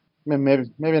combination?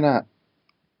 Maybe not.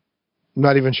 I'm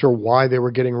not even sure why they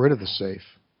were getting rid of the safe.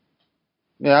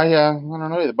 Yeah, I don't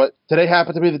know either. But today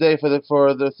happened to be the day for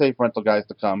the safe rental guys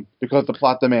to come because the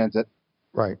plot demands it.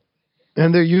 Right.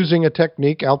 And they're using a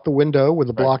technique out the window with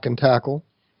a block and tackle.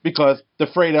 Because the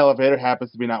freight elevator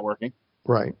happens to be not working.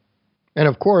 Right. And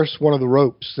of course, one of the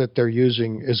ropes that they're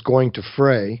using is going to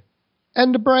fray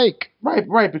and to break.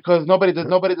 Right, because nobody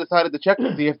decided to check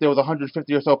to see if there was a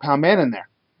 150 or so pound man in there.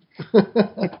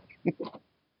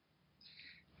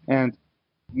 And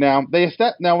now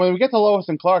when we get to Lois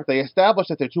and Clark, they establish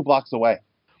that they're 2 blocks away.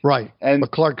 Right.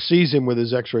 But Clark sees him with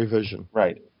his X-ray vision.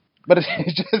 Right. But it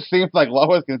just seems like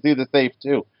Lois can see the safe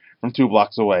too from 2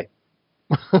 blocks away.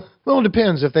 Well, it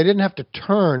depends. If they didn't have to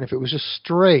turn, if it was just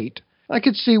straight, I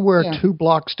could see where 2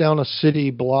 blocks down a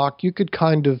city block, you could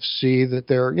kind of see that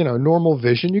they're, normal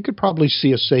vision. You could probably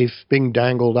see a safe being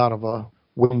dangled out of a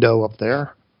window up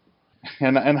there.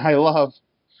 And I love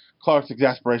Clark's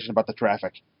exasperation about the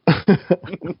traffic.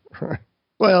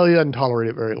 Well, he doesn't tolerate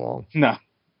it very long. No.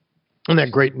 And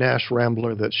that great Nash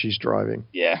Rambler that she's driving.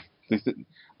 Yeah. I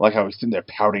like how he's sitting there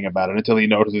pouting about it until he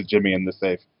notices Jimmy in the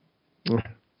safe. And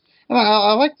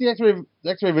I like the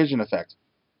X-ray vision effect.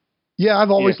 Yeah,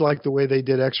 I've always liked the way they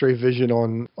did X-ray vision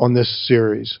on this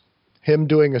series. Him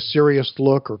doing a serious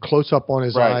look or close up on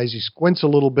his eyes. He squints a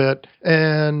little bit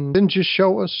and then just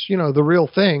show us, the real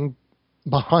thing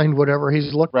behind whatever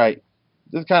he's looking. Right.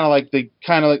 This is kind of like it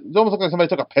almost looks like somebody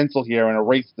took a pencil here and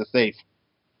erased the safe.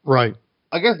 Right.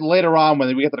 I guess later on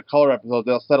when we get to the color episodes,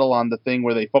 they'll settle on the thing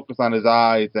where they focus on his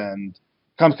eyes and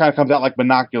comes out like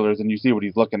binoculars and you see what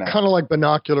he's looking at. Kind of like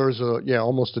binoculars,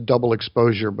 almost a double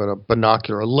exposure, but a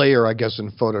binocular, a layer, I guess,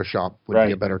 in Photoshop would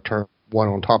be a better term, one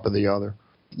on top of the other.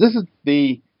 This is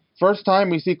the first time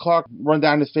we see Clark run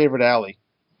down his favorite alley.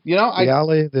 The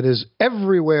alley that is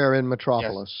everywhere in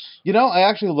Metropolis. Yes. I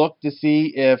actually looked to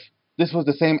see if this was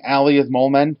the same alley as Mole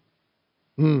Men.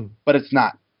 but it's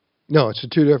not. No, it's a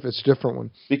different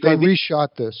one. Because they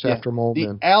reshot this after Mole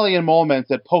Men. The alley in Mole Men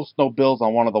said "Post no bills"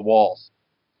 on one of the walls.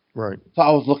 Right. So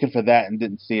I was looking for that and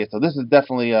didn't see it. So this is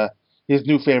definitely his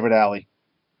new favorite alley.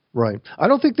 Right. I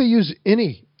don't think they reuse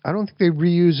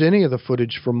any of the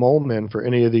footage from Mole Men for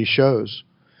any of these shows.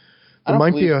 I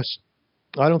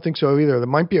don't think so either. There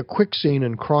might be a quick scene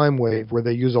in Crime Wave where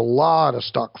they use a lot of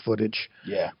stock footage.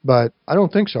 Yeah. But I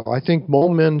don't think so. I think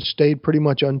Mole Men stayed pretty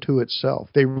much unto itself.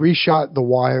 They reshot the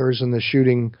wires and the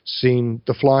shooting scene,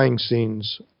 the flying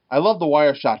scenes. I love the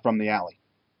wire shot from the alley.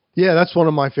 Yeah, that's one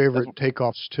of my favorite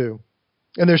takeoffs too.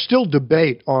 And there's still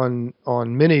debate on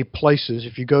many places.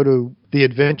 If you go to The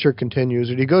Adventure Continues,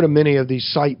 or you go to many of these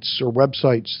sites or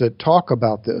websites that talk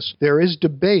about this, there is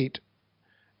debate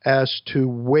as to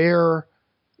where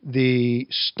the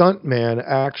stuntman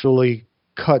actually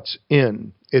cuts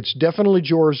in. It's definitely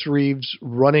George Reeves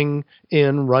running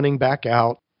in, running back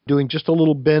out, doing just a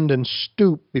little bend and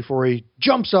stoop before he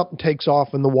jumps up and takes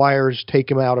off and the wires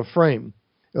take him out of frame.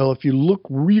 Well, if you look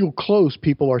real close,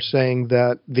 people are saying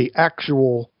that the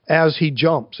actual, as he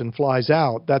jumps and flies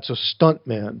out, that's a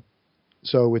stuntman.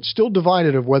 So it's still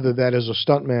divided of whether that is a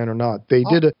stuntman or not. They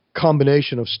did a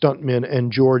combination of stuntmen,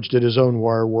 and George did his own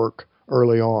wire work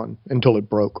early on until it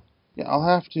broke. Yeah, I'll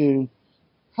have to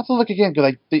look again,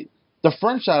 because the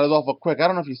front shot is awful quick. I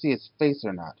don't know if you see his face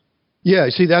or not. Yeah,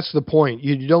 see, that's the point.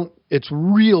 You don't. It's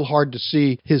real hard to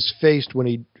see his face when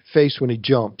he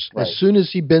jumps. Right. As soon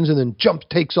as he bends and then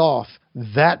takes off,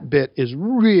 that bit is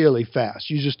really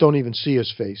fast. You just don't even see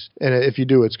his face. And if you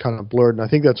do, it's kind of blurred. And I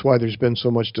think that's why there's been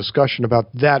so much discussion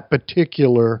about that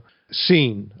particular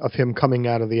scene of him coming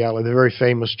out of the alley. The very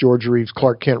famous George Reeves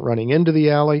Clark Kent running into the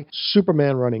alley,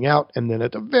 Superman running out, and then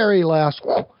at the very last,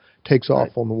 takes off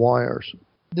on the wires.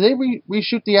 Did they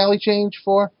reshoot the alley change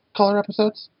for color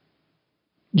episodes?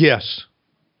 Yes.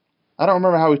 I don't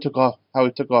remember how he took off.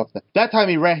 That time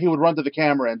he would run to the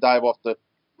camera and dive off the.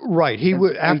 Right, he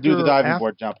would do the diving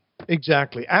board jump.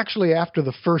 Exactly. Actually, after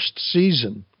the first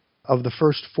season of the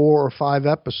first 4 or 5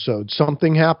 episodes,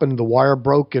 something happened. The wire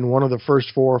broke in one of the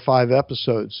first 4 or 5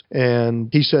 episodes, and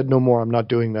he said, "No more. I'm not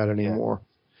doing that anymore."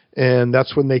 Yeah. And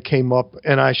that's when they came up.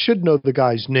 And I should know the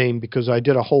guy's name because I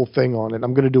did a whole thing on it.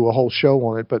 I'm going to do a whole show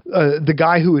on it. But the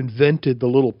guy who invented the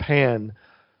little pan.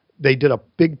 They did a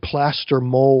big plaster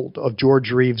mold of George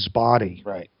Reeves' body.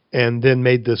 Right. And then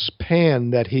made this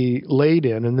pan that he laid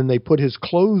in, and then they put his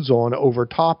clothes on over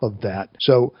top of that.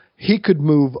 So he could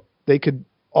move, they could,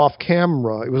 off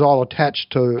camera, it was all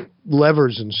attached to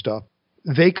levers and stuff.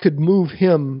 They could move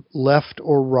him left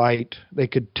or right. They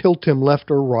could tilt him left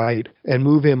or right and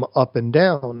move him up and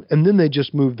down. And then they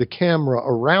just moved the camera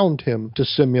around him to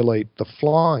simulate the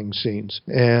flying scenes.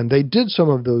 And they did some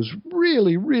of those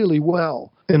really, really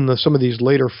well in some of these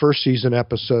later first season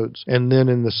episodes and then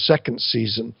in the second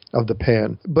season of The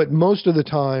Pan. But most of the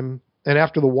time, and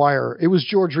after The Wire, it was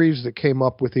George Reeves that came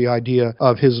up with the idea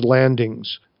of his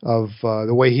landings, of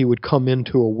the way he would come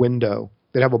into a window.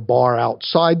 They'd have a bar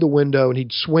outside the window, and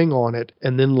he'd swing on it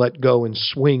and then let go and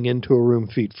swing into a room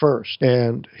feet first.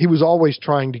 And he was always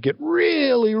trying to get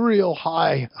really, real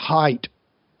high height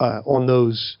on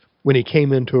those when he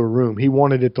came into a room. He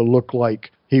wanted it to look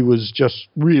like he was just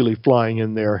really flying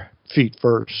in there feet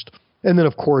first. And then,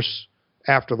 of course,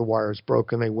 after the wires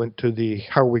broke and they went to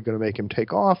how are we going to make him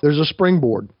take off? There's a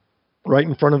springboard right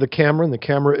in front of the camera, and the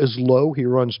camera is low. He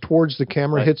runs towards the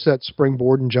camera, hits that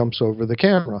springboard, and jumps over the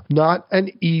camera. Not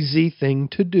an easy thing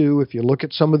to do. If you look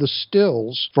at some of the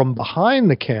stills from behind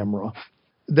the camera,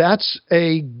 that's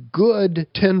a good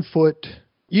 10-foot.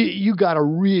 You got to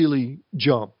really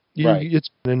jump.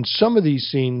 In some of these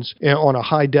scenes on a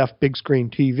high-def big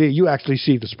screen TV, you actually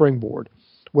see the springboard,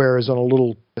 whereas on a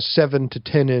little 7 to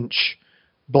 10-inch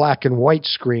black and white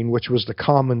screen, which was the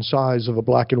common size of a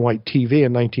black and white TV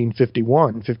in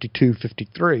 1951, 52,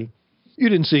 53, you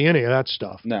didn't see any of that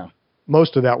stuff. No.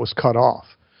 Most of that was cut off.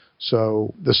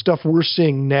 So the stuff we're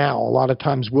seeing now, a lot of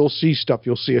times we'll see stuff.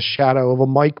 You'll see a shadow of a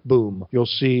mic boom. You'll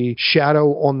see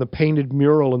shadow on the painted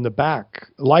mural in the back.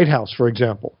 Lighthouse, for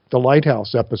example, the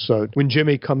Lighthouse episode. When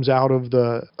Jimmy comes out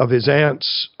of his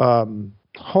aunt's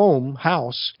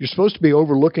house, you're supposed to be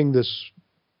overlooking this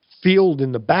field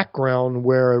in the background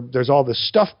where there's all this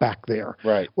stuff back there.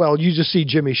 Right. Well, you just see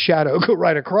Jimmy's shadow go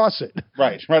right across it.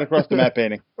 Right across the matte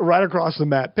painting. Right across the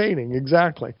matte painting,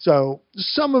 exactly. So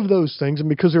some of those things, and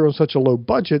because they were on such a low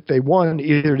budget, they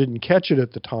either didn't catch it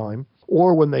at the time,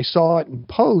 or when they saw it in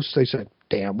post, they said,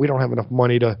 damn, we don't have enough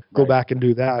money to go back and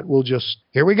do that. We'll just,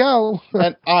 here we go.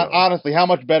 And honestly, how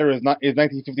much better is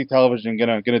 1950 television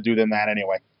gonna do than that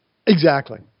anyway?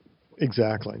 Exactly.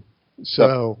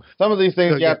 So some of these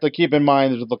things you yeah. have to keep in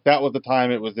mind. Is, look, that was the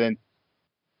time it was in.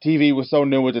 TV was so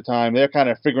new at the time. They're kind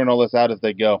of figuring all this out as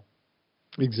they go.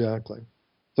 Exactly.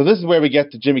 So this is where we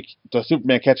get to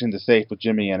Superman catching the safe with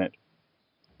Jimmy in it.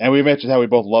 And we mentioned how we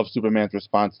both love Superman's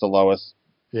response to Lois.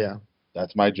 Yeah.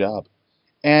 That's my job.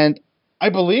 And I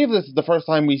believe this is the first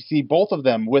time we see both of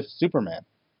them with Superman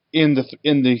in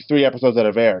the 3 episodes that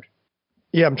have aired.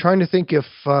 Yeah, I'm trying to think if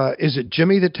is it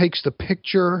Jimmy that takes the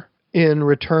picture in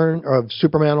Return of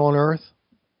Superman on Earth?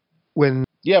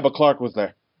 Yeah, but Clark was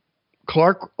there.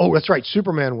 Clark, oh, that's right.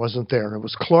 Superman wasn't there. It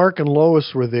was Clark and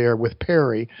Lois were there with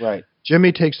Perry. Right.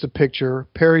 Jimmy takes the picture.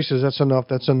 Perry says, that's enough.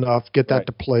 Get that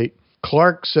to plate.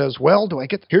 Clark says, well,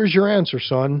 here's your answer,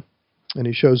 son. And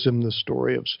he shows him the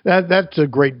story of that's a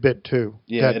great bit too.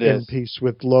 Yeah, that it is. piece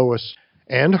with Lois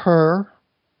and her.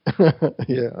 Yeah,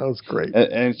 that was great.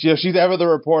 And she's ever the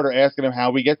reporter asking him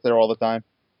how we get there all the time.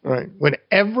 Right. When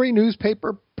every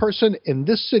newspaper person in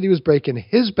this city was breaking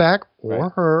his back or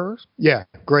hers. Yeah,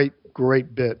 great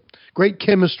bit. Great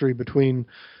chemistry between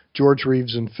George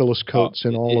Reeves and Phyllis Coates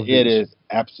and all of these. It is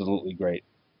absolutely great.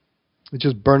 It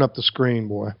just burned up the screen,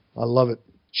 boy. I love it.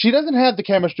 She doesn't have the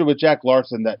chemistry with Jack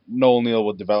Larson that Noel Neill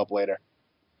would develop later.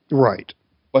 Right.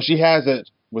 But she has it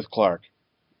with Clark.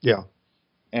 Yeah.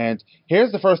 And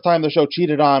here's the first time the show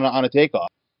cheated on a takeoff.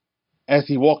 As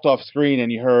he walked off screen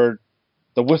and you heard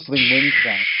the whistling wind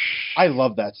sound. I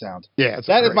love that sound. Yeah,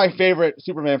 that is my favorite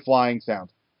Superman flying sound.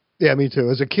 Yeah, me too.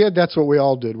 As a kid, that's what we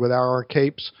all did with our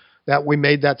capes. That we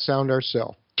made that sound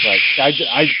ourselves. Right.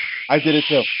 I did it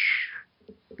too.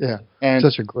 Yeah. And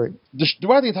such a great.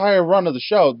 Throughout the entire run of the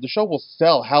show will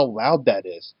sell how loud that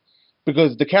is.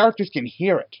 Because the characters can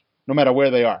hear it, no matter where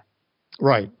they are.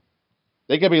 Right.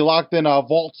 They could be locked in a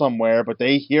vault somewhere, but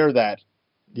they hear that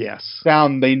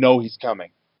sound, they know he's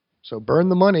coming. So burn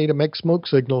the money to make smoke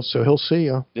signals so he'll see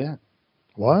you. Yeah.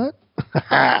 What?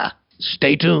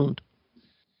 Stay tuned.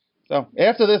 So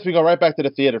after this, we go right back to the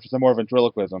theater for some more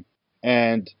ventriloquism.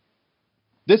 And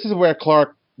this is where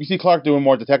we see Clark doing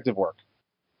more detective work.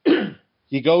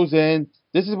 He goes in.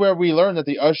 This is where we learn that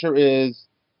the usher is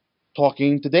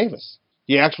talking to Davis.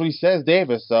 He actually says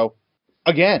Davis, so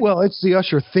again. Well, it's the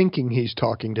usher thinking he's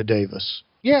talking to Davis.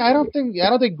 Yeah, I don't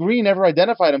think Green ever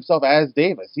identified himself as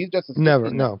Davis. He's just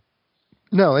never, no,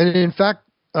 and in fact,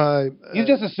 he's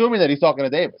just assuming that he's talking to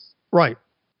Davis. Right.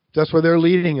 That's where they're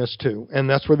leading us to, and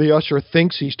that's where the usher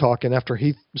thinks he's talking. After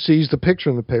he sees the picture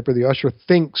in the paper, the usher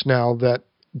thinks now that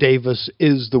Davis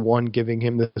is the one giving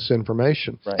him this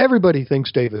information. Right. Everybody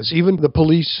thinks Davis, even the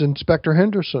police Inspector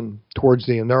Henderson towards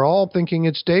the end. They're all thinking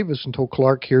it's Davis until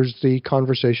Clark hears the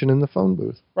conversation in the phone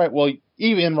booth. Right. Well,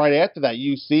 even right after that,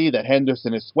 you see that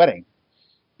Henderson is sweating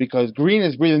because Green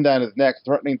is breathing down his neck,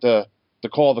 threatening to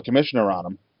call the commissioner on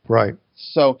him. Right.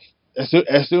 So as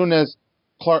soon as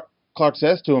Clark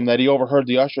says to him that he overheard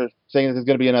the usher saying that there's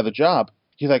going to be another job,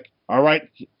 he's like, all right,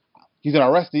 he's going to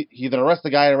arrest the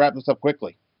guy and wrap this up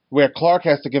quickly. Where Clark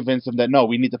has to convince him that, no,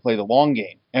 we need to play the long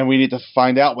game, and we need to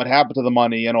find out what happened to the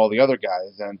money and all the other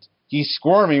guys. And he's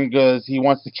squirming because he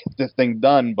wants to get this thing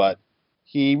done, but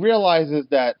he realizes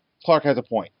that Clark has a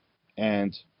point.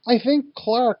 And I think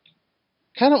Clark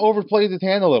kind of overplays his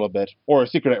hand a little bit, or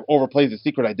overplays his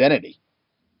secret identity,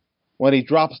 when he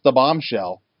drops the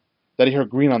bombshell that he heard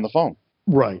Green on the phone.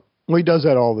 Right. Well, he does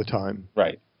that all the time.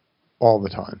 Right. All the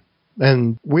time.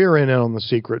 And we're in on the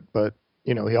secret, but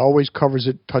he always covers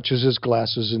it, touches his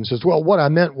glasses, and says, well, what I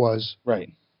meant was...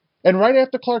 Right. And right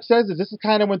after Clark says this is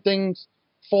kind of when things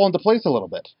fall into place a little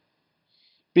bit.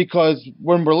 Because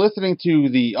when we're listening to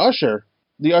the usher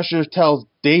tells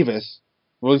Davis,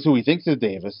 or at least who he thinks is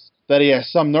Davis, that he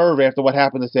has some nerve after what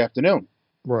happened this afternoon.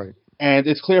 Right. And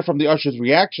it's clear from the usher's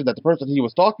reaction that the person he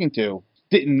was talking to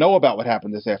didn't know about what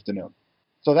happened this afternoon.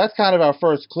 So that's kind of our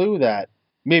first clue that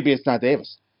maybe it's not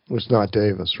Davis. It's not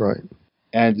Davis, right.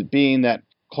 And being that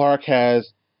Clark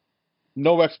has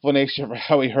no explanation for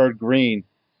how he heard Green,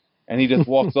 and he just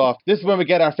walks off. This is when we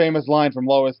get our famous line from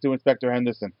Lois to Inspector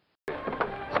Henderson.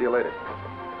 See you later.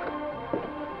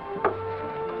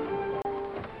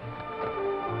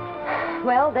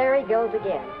 Well, there he goes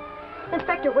again.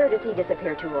 Inspector, where does he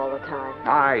disappear to all the time?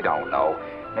 I don't know.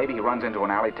 Maybe he runs into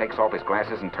an alley, takes off his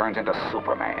glasses, and turns into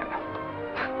Superman.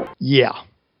 Yeah.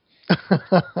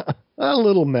 A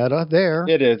little meta there.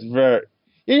 It is very...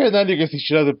 Yeah, then you can see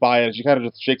she doesn't buy it. She kind of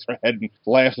just shakes her head and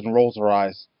laughs and rolls her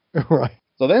eyes. Right.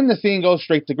 So then the scene goes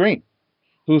straight to Green,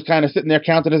 who's kind of sitting there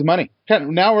counting his money.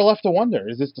 Now we're left to wonder,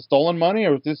 is this the stolen money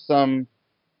or is this some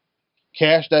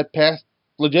cash that passed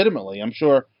legitimately? I'm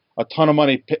sure a ton of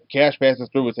money, cash passes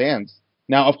through his hands.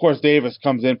 Now, of course, Davis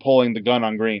comes in pulling the gun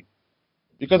on Green.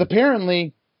 Because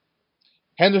apparently,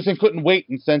 Henderson couldn't wait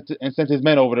and sent his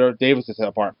men over to Davis's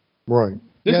apartment. Right.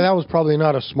 That was probably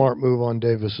not a smart move on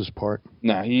Davis's part.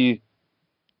 No,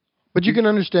 But you can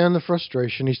understand the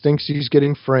frustration. He thinks he's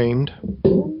getting framed.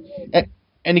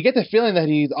 And you get the feeling that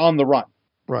he's on the run.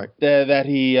 Right. That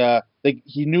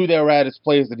he knew they were at his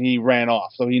place and he ran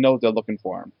off, so he knows they're looking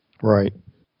for him. Right.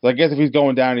 So I guess if he's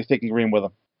going down, he's taking Green with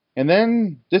him. And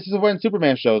then this is when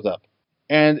Superman shows up.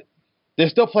 And they're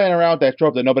still playing around with that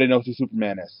trope that nobody knows who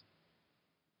Superman is.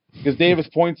 Because Davis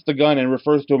points the gun and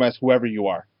refers to him as whoever you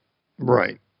are.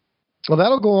 Right. Well,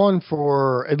 that'll go on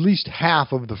for at least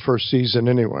half of the first season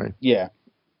anyway. Yeah.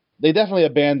 They definitely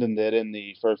abandoned it in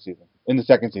the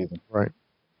second season. Right.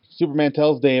 Superman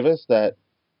tells Davis that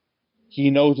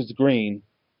he knows it's Green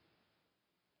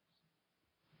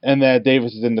and that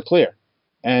Davis is in the clear.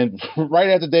 And right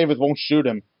after Davis won't shoot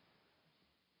him,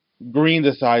 Green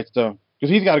decides to,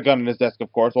 because he's got a gun in his desk,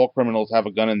 of course. All criminals have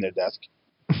a gun in their desk.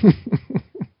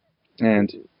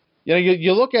 And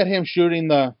you look at him shooting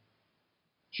the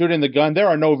gun. There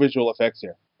are no visual effects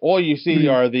here. All you see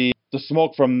are the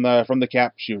smoke from the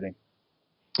cap shooting.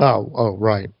 Oh,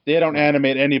 right. They don't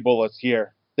animate any bullets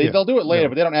here. They'll do it later,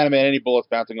 but they don't animate any bullets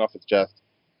bouncing off his chest.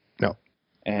 No.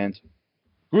 And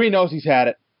Green knows he's had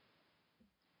it.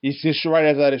 He's just right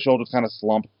after that, his shoulders kind of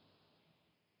slump.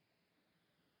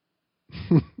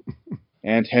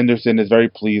 And Henderson is very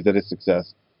pleased at his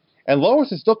success. And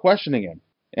Lois is still questioning him.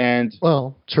 And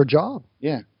well, it's her job.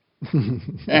 Yeah.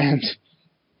 And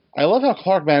I love how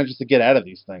Clark manages to get out of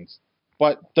these things.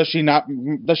 But does she not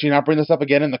bring this up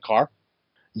again in the car?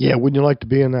 Yeah, wouldn't you like to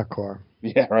be in that car?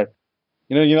 Yeah, right.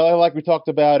 You know, like we talked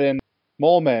about in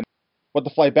Mole Men, what the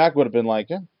flight back would have been like.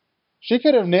 Yeah. She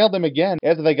could have nailed him again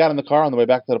after they got in the car on the way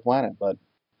back to the planet. But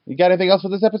you got anything else for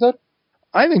this episode?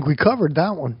 I think we covered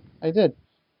that one. I did.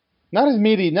 Not as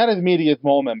meaty as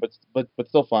Mole Men, but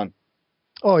still fun.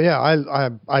 Oh yeah,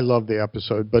 I love the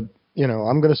episode, but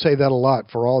I'm going to say that a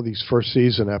lot for all these first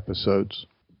season episodes.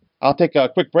 I'll take a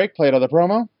quick break, play another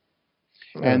promo,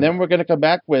 and then we're going to come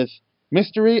back with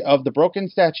Mystery of the Broken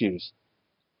Statues.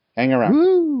 Hang around.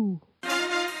 Woo!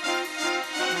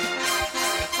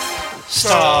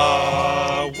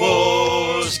 Star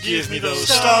Wars, give me those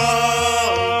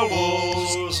Star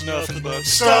Wars, nothing but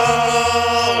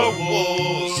Star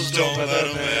Wars, don't let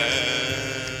them end.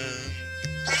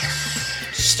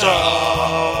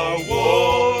 Star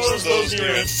Wars, those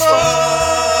near and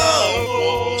far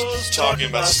wars, talking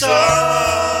about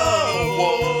Star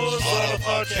Wars on a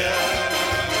podcast.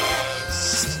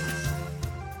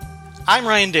 I'm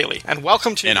Ryan Daly, and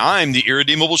welcome to... And I'm the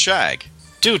Irredeemable Shag.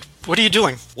 Dude, what are you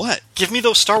doing? What? Give Me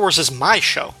Those Star Wars is my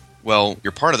show. Well,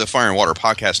 you're part of the Fire and Water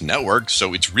Podcast Network,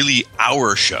 so it's really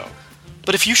our show.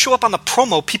 But if you show up on the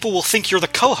promo, people will think you're the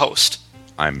co-host.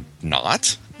 I'm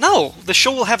not? No, the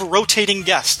show will have rotating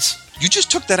guests. You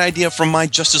just took that idea from my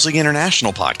Justice League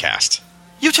International podcast.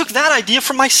 You took that idea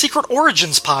from my Secret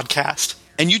Origins podcast.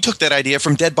 And you took that idea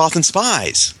from Dead Bothan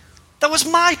Spies. That was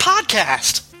my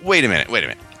podcast. Wait a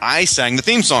minute. I sang the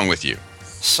theme song with you.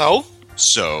 So?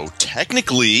 So,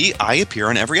 technically, I appear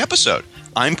on every episode.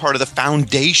 I'm part of the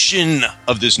foundation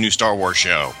of this new Star Wars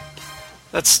show.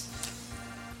 That's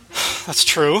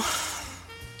true.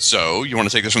 So, you want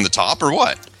to take this from the top, or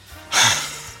what?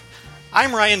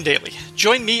 I'm Ryan Daly.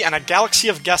 Join me and a galaxy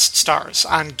of guest stars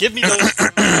on Give Me Those...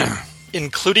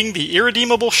 including the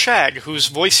Irredeemable Shag, whose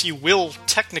voice you will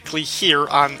technically hear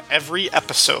on every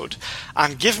episode,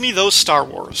 on Give Me Those Star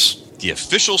Wars. The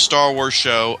official Star Wars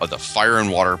show of the Fire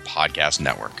and Water Podcast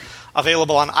Network.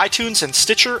 Available on iTunes and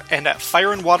Stitcher and at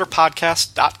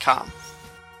fireandwaterpodcast.com.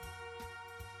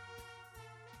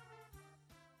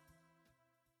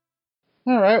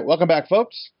 All right, welcome back,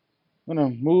 folks. I'm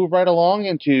going to move right along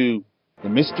into The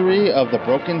Mystery of the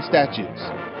Broken Statues.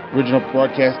 Original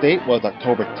broadcast date was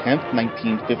October 10th,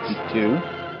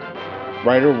 1952.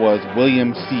 Writer was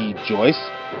William C. Joyce.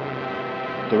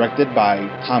 Directed by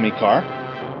Tommy Carr.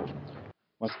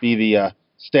 Must be the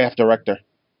staff director.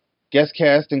 Guest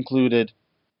cast included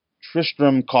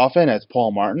Tristram Coffin as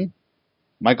Paul Martin,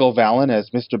 Michael Vallon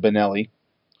as Mr. Benelli,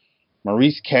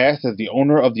 Maurice Cass as the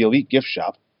owner of the Elite Gift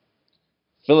Shop,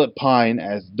 Philip Pine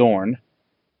as Dorn,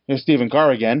 here's Stephen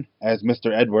Carr again as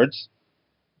Mr. Edwards,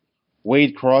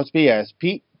 Wade Crosby as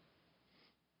Pete,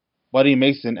 Buddy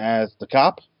Mason as the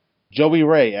cop, Joey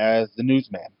Ray as the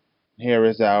newsman. Here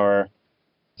is our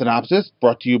synopsis,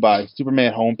 brought to you by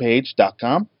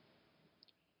SupermanHomepage.com.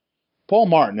 Paul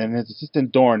Martin and his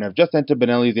assistant Dorn have just entered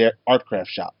Benelli's art craft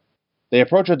shop. They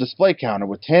approach a display counter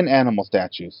with 10 animal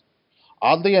statues.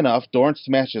 Oddly enough, Dorn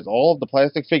smashes all of the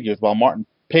plastic figures while Martin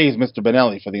pays Mr.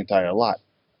 Benelli for the entire lot.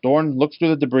 Dorn looks through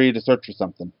the debris to search for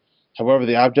something. However,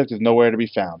 the object is nowhere to be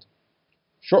found.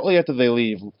 Shortly after they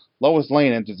leave, Lois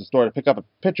Lane enters the store to pick up a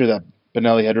picture that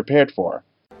Benelli had repaired for her.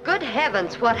 Good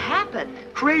heavens, what happened?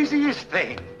 Craziest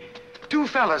thing. Two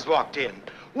fellas walked in.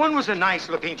 One was a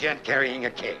nice-looking gent carrying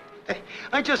a cane.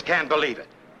 I just can't believe it.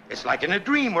 It's like in a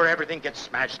dream where everything gets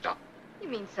smashed up. You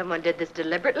mean someone did this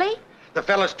deliberately? The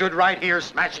fella stood right here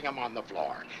smashing them on the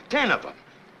floor. 10 of them.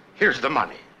 Here's the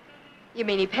money. You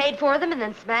mean he paid for them and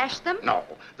then smashed them? No,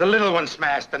 the little one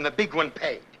smashed and the big one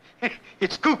paid.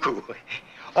 It's cuckoo.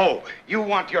 Oh, you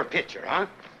want your picture, huh?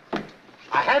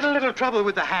 I had a little trouble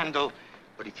with the handle,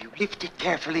 but if you lift it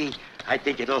carefully, I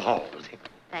think it'll hold.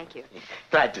 Thank you.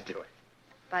 Glad to do it.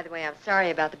 By the way, I'm sorry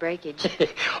about the breakage.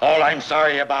 All I'm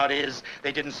sorry about is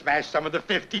they didn't smash some of the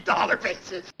 $50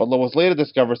 vases. But Lois later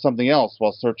discovers something else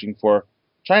while searching for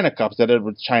china cups at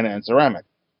Edward's China and Ceramic.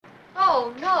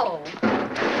 Oh, no.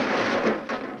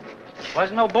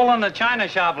 Wasn't no bull in the china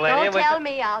shop, lady. Don't tell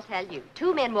me, I'll tell you.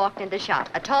 Two men walked into the shop,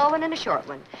 a tall one and a short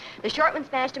one. The short one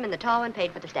smashed them and the tall one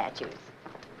paid for the statues.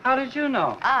 How did you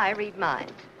know? I read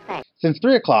minds. Thanks. Since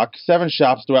 3 o'clock, 7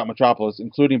 shops throughout Metropolis,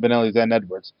 including Benelli's and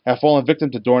Edwards, have fallen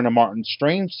victim to Dorn and Martin's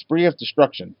strange spree of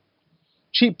destruction.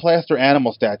 Cheap plaster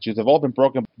animal statues have all been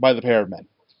broken by the pair of men.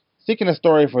 Seeking a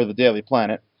story for the Daily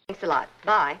Planet. Thanks a lot.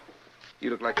 Bye.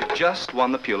 You look like you just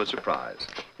won the Pulitzer Prize.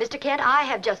 Mr. Kent, I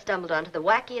have just stumbled onto the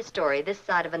wackiest story this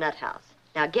side of a nut house.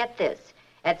 Now get this.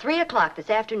 At 3 o'clock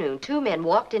this afternoon, 2 men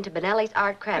walked into Benelli's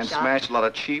art craft shop. And smashed a lot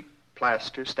of cheap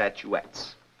plaster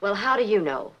statuettes. Well, how do you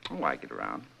know? Oh, I get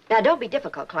around. Now, don't be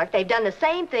difficult, Clark. They've done the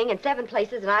same thing in 7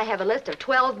 places, and I have a list of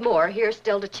 12 more here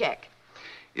still to check.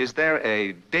 Is there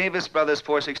a Davis Brothers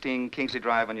 416 Kingsley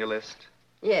Drive on your list?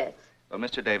 Yes. Well,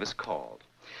 Mr. Davis called.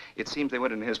 It seems they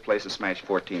went into his place and smashed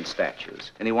 14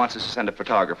 statues, and he wants us to send a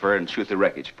photographer and shoot the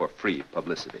wreckage for free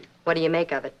publicity. What do you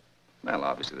make of it? Well,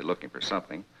 obviously they're looking for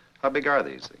something. How big are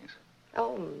these things?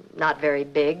 Oh, not very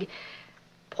big.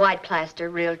 White plaster,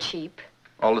 real cheap.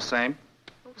 All the same?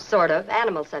 Sort of.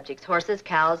 Animal subjects. Horses,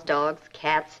 cows, dogs,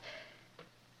 cats.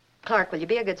 Clark, will you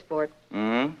be a good sport?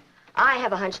 Mm-hmm. I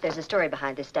have a hunch there's a story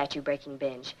behind this statue-breaking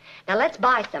binge. Now, let's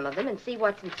buy some of them and see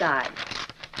what's inside.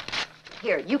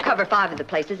 Here, you cover 5 of the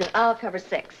places, and I'll cover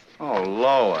 6. Oh,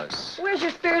 Lois. Where's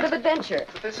your spirit of adventure?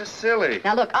 But this is silly.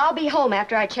 Now, look, I'll be home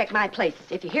after I check my places.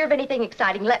 If you hear of anything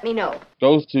exciting, let me know.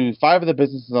 Goes to 5 of the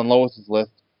businesses on Lois's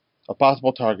list of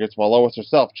possible targets, while Lois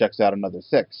herself checks out another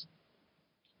 6.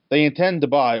 They intend to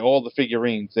buy all the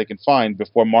figurines they can find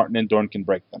before Martin and Dorn can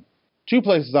break them. 2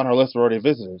 places on her list were already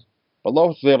visited, but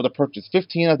Lois was able to purchase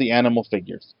 15 of the animal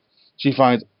figures. She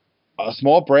finds a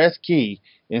small brass key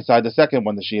inside the second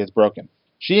one that she has broken.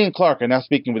 She and Clark are now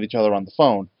speaking with each other on the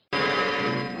phone.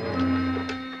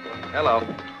 Hello.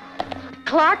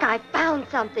 Clark, I found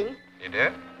something. You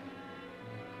did?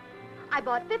 I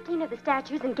bought 15 of the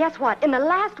statues, and guess what? In the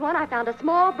last one, I found a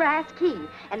small brass key.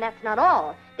 And that's not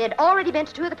all. They'd already been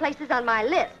to 2 of the places on my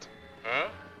list. Huh?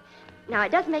 Now,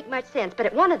 it doesn't make much sense, but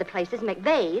at one of the places,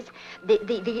 McVeigh's,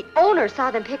 the owner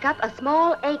saw them pick up a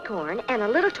small acorn and a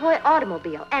little toy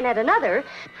automobile. And at another...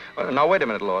 Well, now, wait a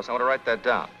minute, Lois. I want to write that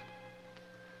down.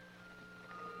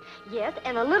 Yes,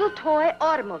 and a little toy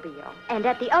automobile. And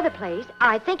at the other place,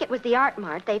 I think it was the Art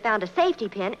Mart, they found a safety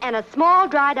pin and a small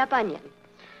dried-up onion.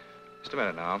 Just a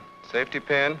minute now. Safety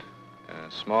pin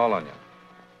and a small onion.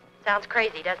 Sounds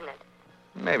crazy, doesn't it?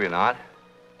 Maybe not.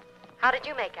 How did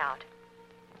you make out?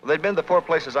 Well, they'd been the 4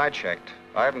 places I checked.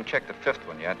 I haven't checked the 5th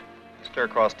one yet. It's clear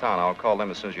across town. I'll call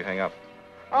them as soon as you hang up.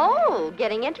 Oh,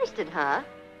 getting interested, huh?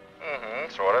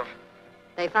 Mm-hmm, sort of.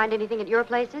 They find anything at your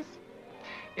places?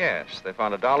 Yes, they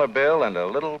found a dollar bill and a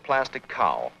little plastic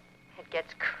cow. It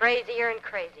gets crazier and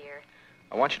crazier.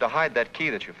 I want you to hide that key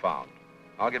that you found.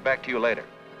 I'll get back to you later.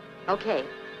 Okay.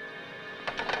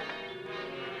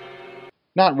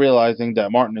 Not realizing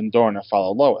that Martin and Dorn have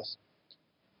followed Lois.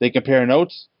 They compare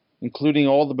notes, including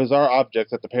all the bizarre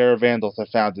objects that the pair of vandals have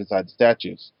found inside the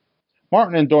statues.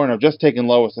 Martin and Dorn have just taken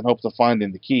Lois in hopes of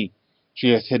finding the key she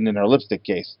has hidden in her lipstick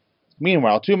case.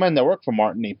 Meanwhile, 2 men that work for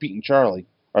Martin, named Pete and Charlie,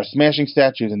 are smashing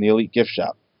statues in the elite gift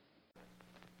shop.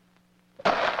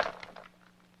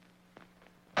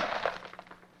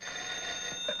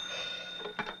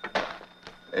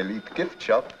 Elite gift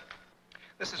shop?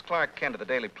 This is Clark Kent of the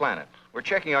Daily Planet. We're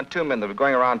checking on 2 men that were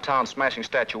going around town smashing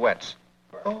statuettes.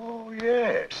 Oh,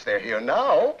 yes. They're here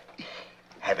now.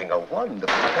 Having a wonderful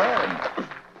time.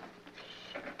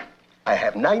 I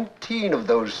have 19 of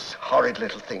those horrid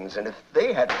little things, and if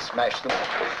they hadn't smashed them,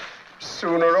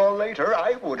 sooner or later,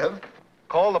 I would have.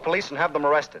 Call the police and have them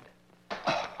arrested.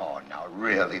 Oh, now,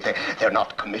 really, they're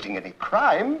not committing any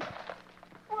crime.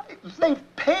 Why,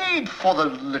 they've paid for the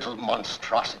little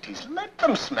monstrosities. Let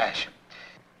them smash them.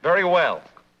 Very well.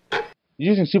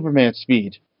 Using Superman's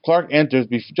speed, Clark enters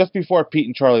just before Pete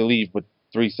and Charlie leave with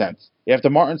 3 cents.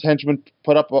 After Martin's henchmen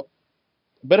put up a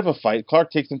bit of a fight, Clark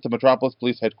takes him to Metropolis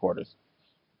Police Headquarters.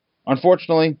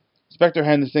 Unfortunately, Inspector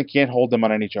Henderson can't hold them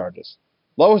on any charges.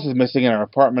 Lois is missing and her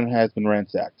apartment has been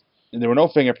ransacked. And there were no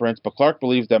fingerprints, but Clark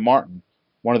believes that Martin,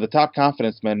 one of the top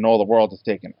confidence men in all the world, has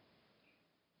taken her.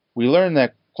 We learn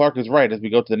that Clark is right as we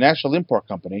go to the National Import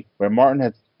Company, where Martin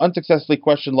has unsuccessfully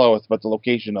questioned Lois about the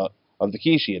location of the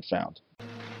key she had found.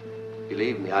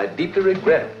 Believe me, I deeply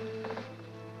regret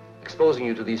exposing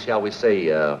you to these, shall we say,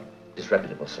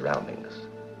 disreputable surroundings.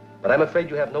 But I'm afraid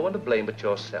you have no one to blame but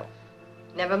yourself.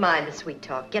 Never mind the sweet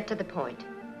talk. Get to the point.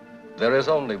 There is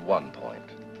only one point.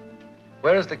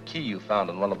 Where is the key you found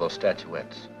in one of those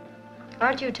statuettes?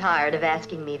 Aren't you tired of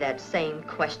asking me that same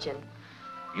question?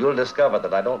 You'll discover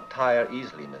that I don't tire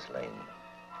easily, Miss Lane.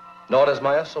 Nor does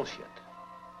my associate.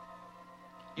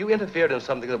 You interfered in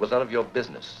something that was none of your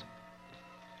business.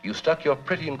 You stuck your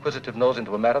pretty inquisitive nose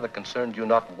into a matter that concerned you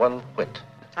not one whit.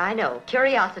 I know.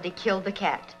 Curiosity killed the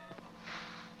cat.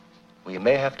 We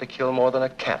may have to kill more than a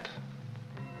cat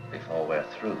before we're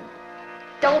through.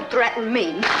 Don't threaten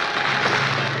me.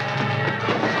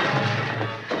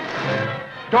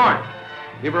 Dawn,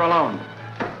 leave her alone.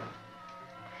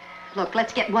 Look,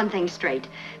 let's get one thing straight.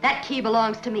 That key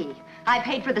belongs to me. I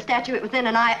paid for the statue it was in,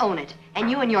 and I own it.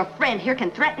 And you and your friend here can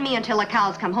threaten me until the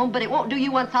cows come home, but it won't do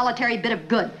you one solitary bit of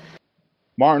good.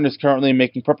 Martin is currently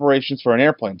making preparations for an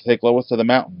airplane to take Lois to the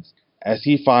mountains, as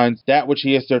he finds that which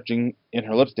he is searching in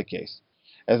her lipstick case.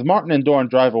 As Martin and Dorn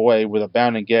drive away with a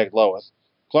bound and gagged Lois,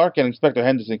 Clark and Inspector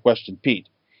Henderson question Pete.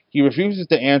 He refuses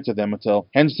to answer them until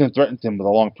Henderson threatens him with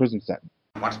a long prison sentence.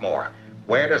 Once more,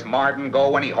 where does Martin go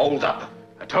when he holds up?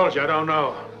 I told you I don't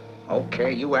know.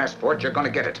 Okay, you asked for it, you're gonna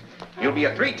get it. You'll be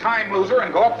a 3-time loser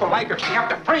and go up for life if we have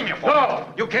to frame you for it. No,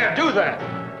 you can't do that.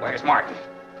 Where's Martin?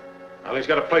 Well, he's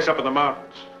got a place up in the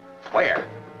mountains. Where?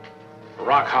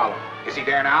 Rock Hollow. Is he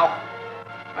there now?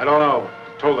 I don't know.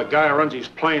 Told the guy who runs his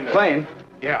plane that... Plane?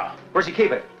 Yeah. Where's he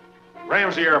keep it?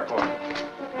 Ramsey Airport.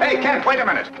 Hey, Kent, wait a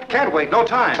minute. Can't wait, no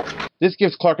time. This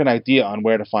gives Clark an idea on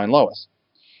where to find Lois.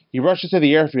 He rushes to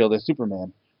the airfield as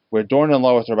Superman, where Dorn and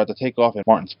Lois are about to take off in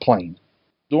Martin's plane.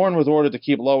 Dorn was ordered to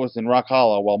keep Lois in Rock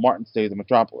Hollow while Martin stays in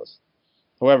Metropolis.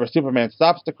 However, Superman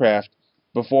stops the craft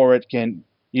before it can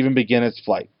even begin its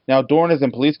flight. Now Dorn is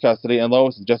in police custody and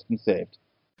Lois has just been saved.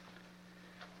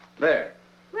 There.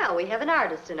 Well, we have an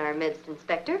artist in our midst,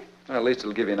 Inspector. Well, at least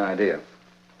it'll give you an idea.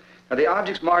 Now, the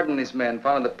objects Martin and his men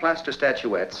found in the plaster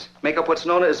statuettes make up what's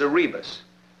known as a rebus.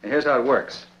 And here's how it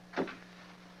works.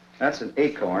 That's an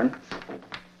acorn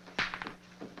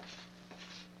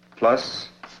plus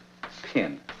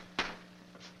pin.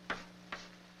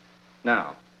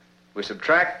 Now, we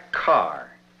subtract car.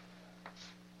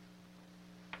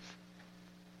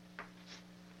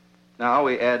 Now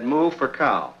we add moo for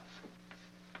cow.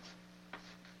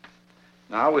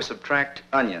 Now we subtract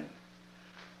onion.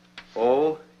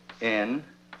 O-N-I-O-N.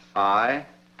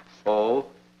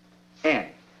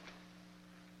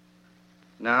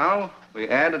 Now we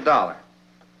add $1.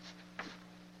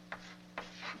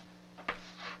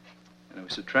 And we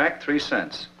subtract 3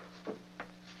 cents.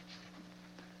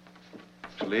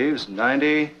 Which leaves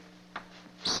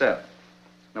 97.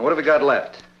 Now what have we got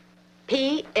left?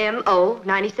 PMO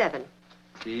 97.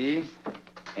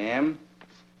 PMO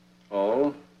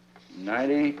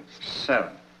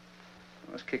 97.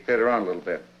 Let's kick that around a little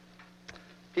bit.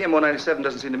 PMO 97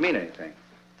 doesn't seem to mean anything.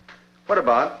 What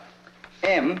about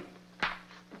MPO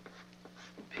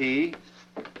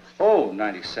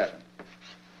 97?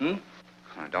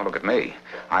 Don't look at me.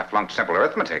 I flunked simple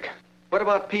arithmetic. What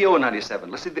about PO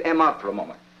 97? Let's leave the M out for a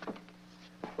moment.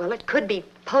 Well, it could be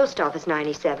Post Office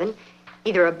 97,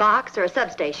 either a box or a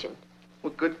substation.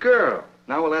 Well, good girl.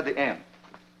 Now we'll add the M.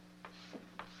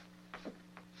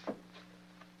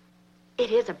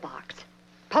 It is a box.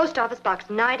 Post Office Box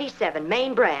 97,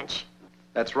 main branch.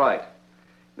 That's right.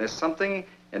 There's something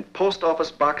in Post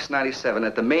Office Box 97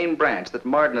 at the main branch that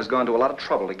Martin has gone to a lot of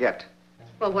trouble to get.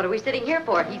 Well, what are we sitting here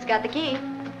for? He's got the key.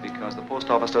 Because the post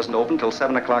office doesn't open till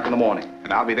 7 o'clock in the morning.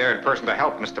 And I'll be there in person to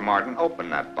help Mr. Martin open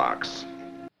that box.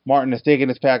 Martin has taken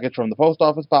his package from the post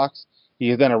office box. He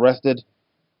is then arrested.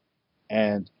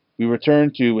 And we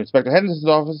return to Inspector Henderson's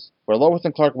office, where Lois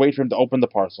and Clark wait for him to open the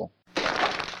parcel.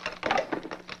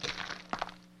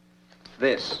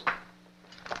 This.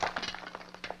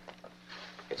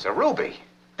 It's a ruby.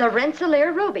 The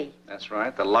Rensselaer Ruby. That's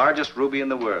right. The largest ruby in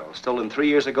the world. Stolen 3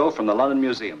 years ago from the London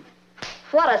Museum.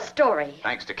 What a story.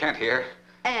 Thanks to Kent here.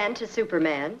 And to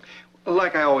Superman. Well,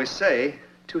 like I always say,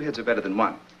 2 heads are better than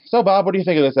 1. So, Bob, what do you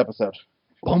think of this episode?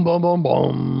 Boom, boom, boom,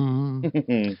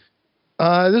 boom.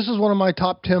 This is one of my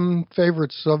top 10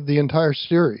 favorites of the entire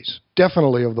series.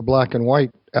 Definitely of the black and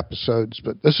white episodes,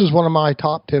 but this is one of my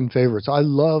top 10 favorites. I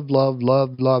love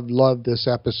this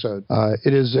episode.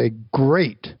 It is a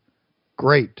great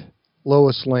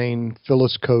Lois Lane,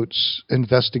 Phyllis Coates,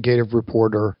 investigative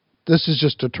reporter. This is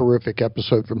just a terrific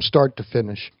episode from start to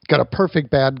finish. Got a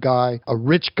perfect bad guy, a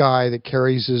rich guy that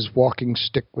carries his walking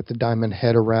stick with the diamond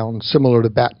head around, similar to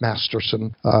Bat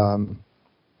Masterson.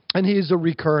 And he's a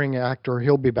recurring actor.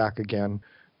 He'll be back again,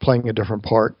 playing a different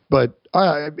part. But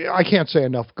I can't say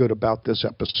enough good about this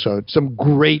episode. Some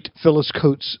great Phyllis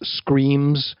Coates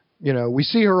screams. You know, we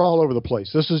see her all over the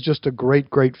place. This is just a great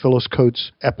Phyllis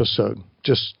Coates episode.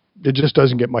 It just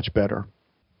doesn't get much better.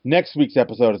 Next week's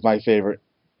episode is my favorite.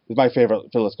 It's my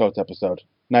favorite Phyllis Coates episode.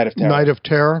 Night of Terror. Night of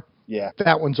Terror? Yeah.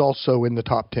 That one's also in the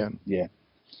top 10. Yeah.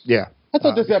 Yeah. I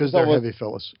thought this episode was heavy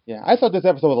Phyllis. Yeah, I thought this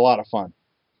episode was a lot of fun.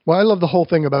 Well, I love the whole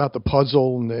thing about the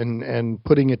puzzle and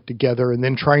putting it together and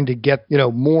then trying to get,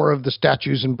 more of the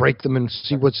statues and break them and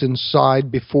see what's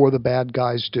inside before the bad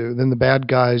guys do. Then the bad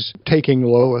guys taking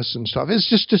Lois and stuff. It's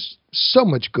just so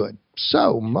much good.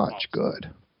 So much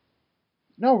good.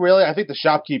 No, really, I think the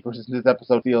shopkeepers in this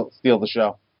episode steal the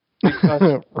show.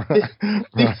 Because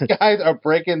these guys are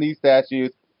breaking these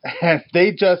statues and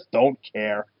they just don't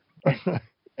care.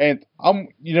 And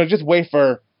just wait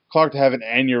for Clark to have an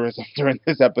aneurysm during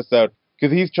this episode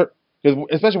because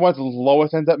especially once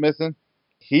Lois ends up missing,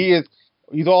 he's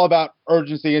all about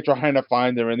urgency and trying to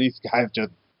find her, and these guys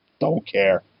just don't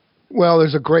care. Well,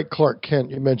 there's a great Clark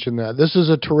Kent. You mentioned that. This is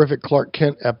a terrific Clark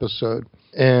Kent episode,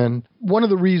 and one of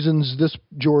the reasons this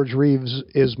George Reeves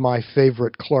is my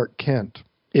favorite Clark Kent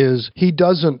is he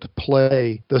doesn't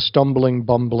play the stumbling,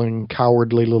 bumbling,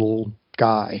 cowardly little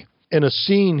guy. In a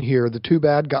scene here, the two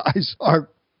bad guys are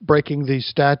breaking these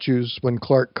statues when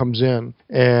Clark comes in,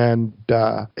 and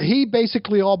he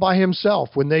basically all by himself.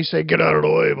 When they say "get out of the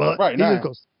way," but right,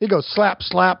 he goes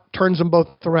slap, turns them both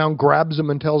around, grabs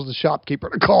them, and tells the shopkeeper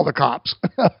to call the cops.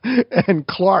 And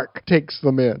Clark takes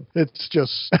them in. It's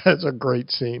a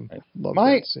great scene. Love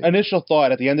My that scene. initial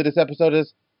thought at the end of this episode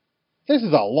is, this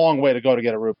is a long way to go to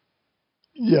get a ruby.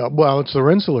 Yeah, well, it's the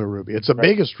Rensselaer ruby. It's the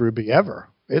biggest ruby ever.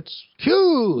 It's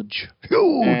huge.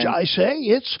 I say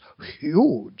it's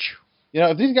huge.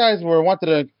 If these guys wanted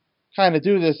to kind of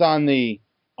do this on the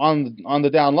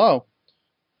down low,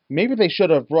 maybe they should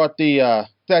have brought the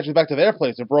statues back to their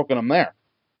place and broken them there.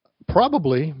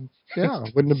 Probably, yeah.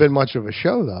 Wouldn't have been much of a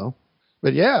show though.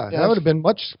 But yeah, that would have been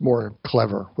much more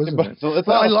clever, wasn't it? So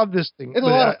I love this thing. It's a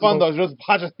lot of fun though, just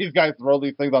watching these guys throw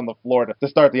these things on the floor to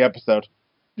start the episode.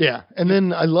 Yeah, and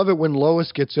then I love it when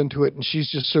Lois gets into it, and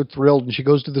she's just so thrilled, and she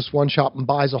goes to this one shop and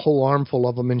buys a whole armful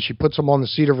of them, and she puts them on the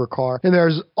seat of her car, and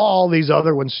there's all these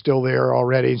other ones still there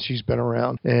already, and she's been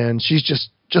around, and she's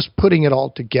just putting it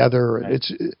all together. Right.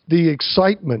 It's the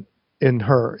excitement in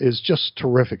her is just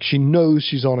terrific. She knows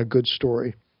she's on a good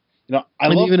story.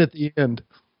 Even at the end.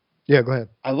 Yeah, go ahead.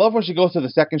 I love when she goes to the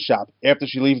second shop after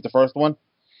she leaves the first one.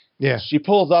 Yeah. She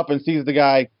pulls up and sees the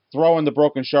guy throwing the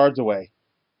broken shards away.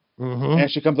 Mm-hmm. And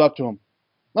she comes up to him.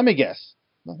 Let me guess.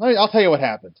 I'll tell you what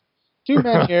happened. Two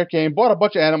men here came, bought a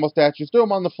bunch of animal statues, threw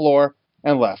them on the floor,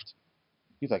 and left.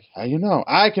 He's like, how you know?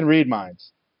 I can read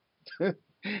minds.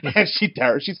 And she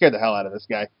scared the hell out of this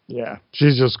guy. Yeah,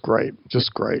 she's just great.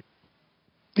 Just great.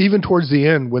 Even towards the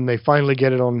end, when they finally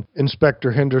get it on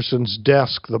Inspector Henderson's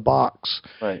desk, the box,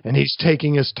 right, and he's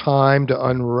taking his time to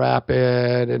unwrap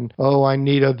it, and, I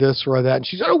need a this or that, and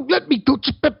she's, let me do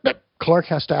it. Clark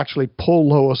has to actually pull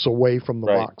Lois away from the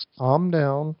box. Calm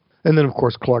down. And then, of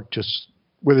course, Clark just,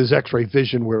 with his X-ray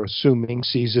vision, we're assuming,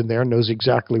 sees in there, knows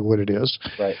exactly what it is.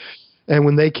 Right. And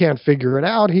when they can't figure it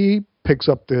out, he picks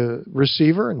up the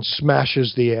receiver and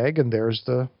smashes the egg, and there's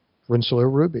the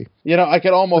Rensselaer ruby. I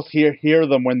could almost hear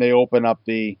them when they open up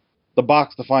the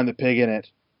box to find the pig in it.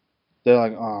 They're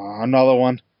like, oh, another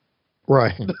one.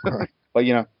 Right.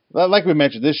 But, like we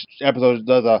mentioned, this episode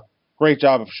does a great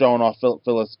job of showing off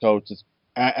Phyllis Coates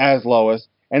as Lois.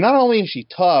 And not only is she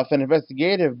tough and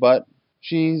investigative, but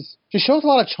she shows a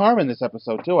lot of charm in this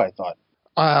episode, too, I thought.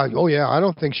 Yeah. I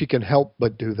don't think she can help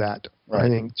but do that. Right. I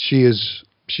think she's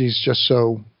just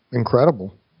so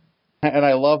incredible. And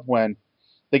I love when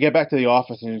they get back to the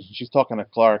office and she's talking to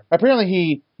Clark.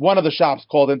 Apparently one of the shops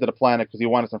called into the Planet because he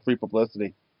wanted some free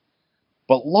publicity.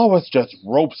 But Lois just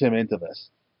ropes him into this.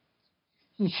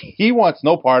 He wants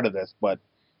no part of this, but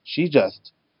she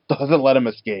just doesn't let him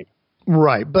escape.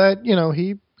 Right, but,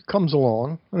 he comes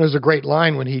along. And there's a great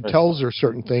line when he tells her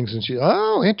certain things, and she's,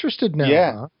 interested now.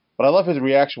 Yeah, huh? But I love his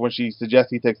reaction when she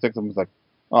suggests he takes 6 of them. He's like,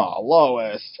 oh,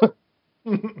 Lois.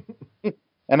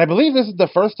 And I believe this is the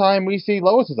first time we see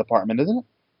Lois's apartment, isn't it?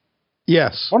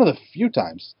 Yes. One of the few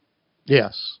times.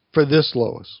 Yes, for this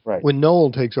Lois. Right. When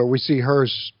Noel takes over, we see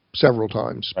hers several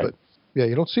times. Right. But, yeah,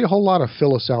 you don't see a whole lot of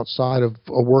Phyllis outside of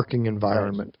a working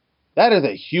environment. That is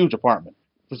a huge apartment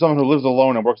for someone who lives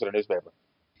alone and works at a newspaper.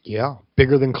 Yeah,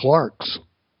 bigger than Clark's.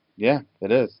 Yeah,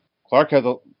 it is. Clark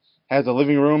has a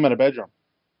living room and a bedroom.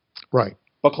 Right.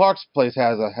 But Clark's place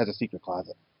has a secret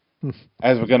closet,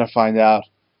 as we're going to find out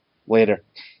later.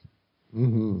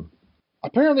 Mm-hmm.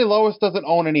 Apparently, Lois doesn't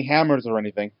own any hammers or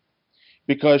anything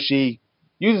because she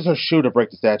uses her shoe to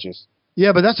break the statues.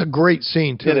 Yeah, but that's a great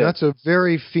scene, too. It is. That's a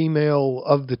very female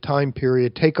of the time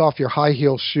period. Take off your high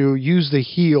heel shoe, use the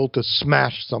heel to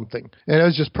smash something. And it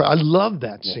was just, I love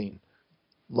that scene.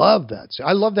 Love that scene.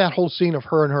 I love that whole scene of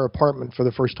her in her apartment for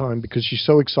the first time because she's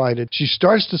so excited. She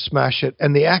starts to smash it,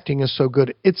 and the acting is so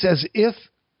good. It's as if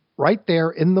right there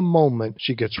in the moment,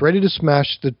 she gets ready to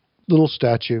smash the little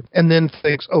statue and then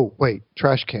thinks, oh, wait,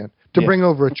 trash can. To bring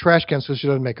over a trash can so she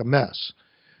doesn't make a mess.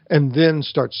 And then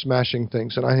starts smashing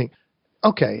things. And I think,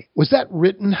 okay, was that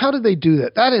written? How did they do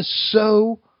that? That is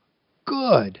so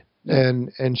good.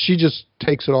 And she just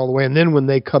takes it all the way. And then when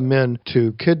they come in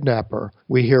to kidnap her,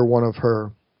 we hear one of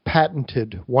her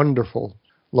patented, wonderful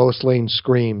Lois Lane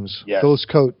screams. Yes. Phyllis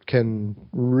Coate can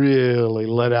really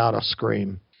let out a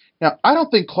scream. Now, I don't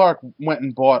think Clark went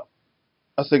and bought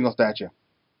a single statue.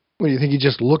 What, do you think he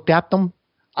just looked at them?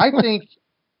 I don't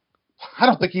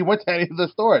think he went to any of the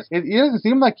stores. It doesn't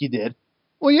seem like he did.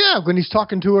 Well, yeah, when he's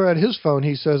talking to her at his phone,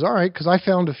 he says, all right, because I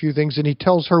found a few things, and he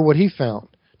tells her what he found.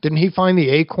 Didn't he find the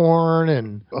acorn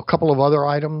and a couple of other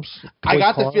items? I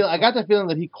got the feeling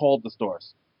that he called the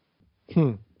stores.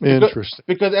 Interesting.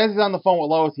 Because as he's on the phone with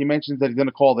Lois, he mentions that he's going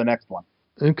to call the next one.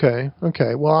 Okay.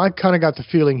 Well, I kind of got the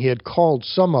feeling he had called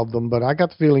some of them, but I got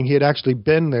the feeling he had actually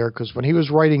been there because when he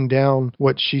was writing down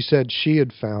what she said she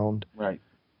had found, right,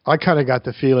 I kind of got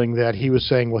the feeling that he was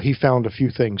saying, well, he found a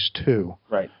few things too.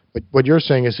 Right. But what you're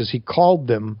saying is he called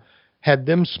them, had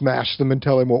them smash them and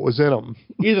tell him what was in them.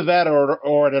 Either that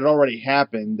or it had already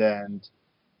happened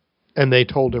and they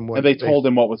told him what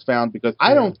what was found because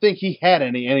I don't think he had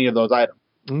any of those items.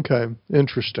 Okay.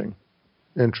 Interesting.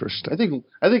 I think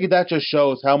that just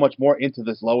shows how much more into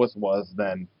this Lois was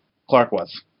than Clark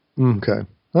was. Okay.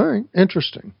 All right.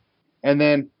 Interesting. And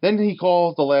then he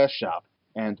calls the last shop.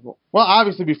 And, well,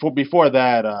 obviously before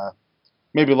that,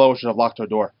 maybe Lois should have locked her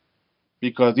door.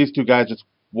 Because these two guys just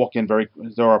walk in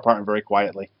their apartment very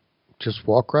quietly. Just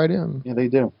walk right in. Yeah, they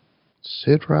do.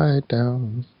 Sit right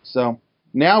down. So,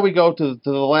 now we go to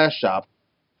the last shop.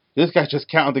 This guy's just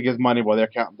counting his money while they're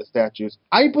counting the statues.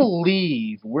 I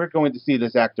believe we're going to see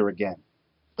this actor again.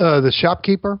 The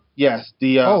shopkeeper? Yes.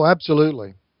 Oh,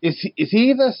 absolutely. Is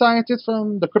he the scientist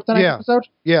from the Kryptonite episode?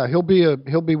 Yeah, he'll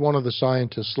be one of the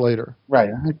scientists later. Right.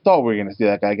 I thought we were going to see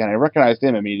that guy again. I recognized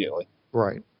him immediately.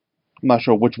 Right. I'm not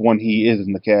sure which one he is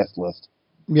in the cast list.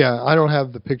 Yeah, I don't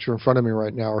have the picture in front of me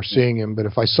right now or seeing him, but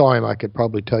if I saw him, I could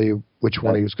probably tell you which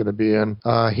one he was going to be in.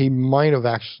 He might have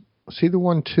actually... Was he the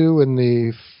one, too, in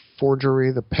the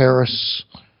forgery, the Paris?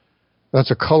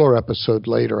 That's a color episode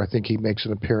later. I think he makes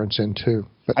an appearance in, too.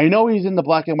 But, I know he's in the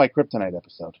Black and White Kryptonite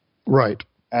episode. Right.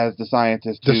 As the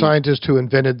scientist. The scientist who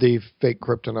invented the fake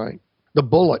kryptonite. The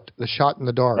bullet, the shot in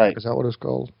the dark. Right. Is that what it's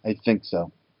called? I think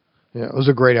so. Yeah, it was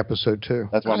a great episode, too.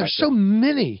 That's why there's so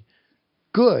many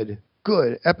good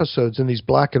episodes in these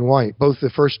Black and White. Both the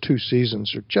first two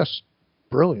seasons are just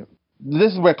brilliant.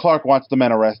 This is where Clark wants the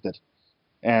men arrested.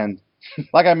 And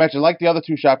like I mentioned, like the other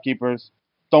two shopkeepers,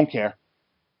 don't care.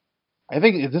 I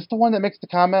think, is this the one that makes the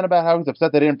comment about how he's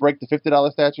upset they didn't break the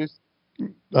 $50 statues?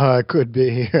 It could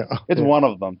be, yeah. It's one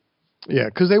of them. Yeah,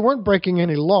 because they weren't breaking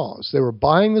any laws. They were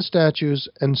buying the statues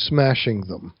and smashing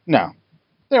them. No.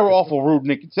 They were awful rude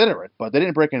and inconsiderate, but they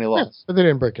didn't break any laws. Yeah, but they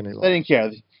didn't break any laws. They didn't care.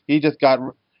 He just got...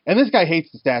 And this guy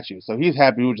hates the statues, so he was just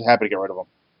happy to get rid of them.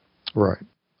 Right.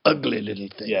 Ugly little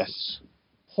things. Yes.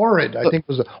 Horrid, I think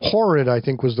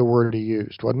was the word he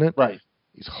used, wasn't it? Right.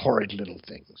 These horrid little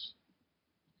things.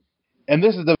 And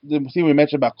this is the scene we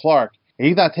mentioned about Clark.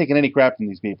 He's not taking any crap from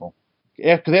these people.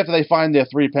 Because after they find their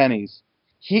 3 pennies,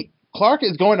 Clark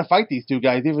is going to fight these two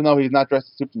guys, even though he's not dressed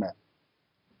as Superman.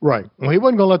 Right. Well, he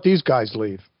wasn't going to let these guys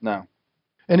leave. No.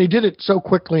 And he did it so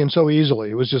quickly and so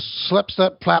easily. It was just slip,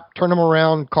 plap, turn them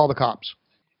around, call the cops.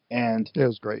 And it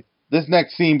was great. This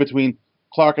next scene between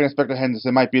Clark and Inspector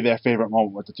Henderson might be their favorite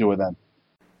moment with the two of them.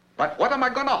 But what am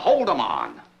I going to hold them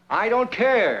on? I don't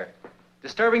care.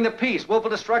 Disturbing the peace,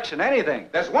 willful destruction, anything.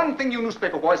 There's one thing you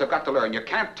newspaper boys have got to learn. You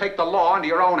can't take the law into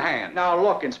your own hands. Now,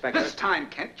 look, Inspector. This time,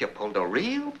 Kent, you pulled a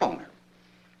real phoner.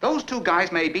 Those two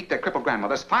guys may beat their crippled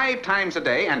grandmothers 5 times a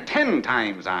day and 10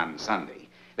 times on Sunday.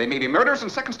 They may be murderers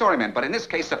and second-story men, but in this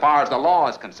case, so far as the law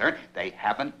is concerned, they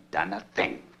haven't done a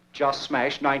thing. Just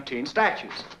smashed 19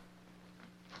 statues.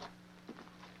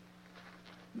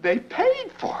 They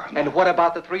paid for them. And what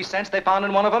about the 3 cents they found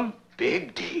in one of them?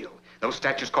 Big deal. Those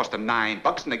statues cost them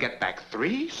 $9, and they get back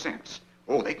 3 cents.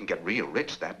 Oh, they can get real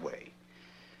rich that way.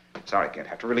 Sorry, kid,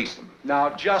 have to release them.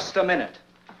 Now, just a minute.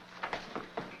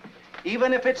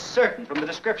 Even if it's certain from the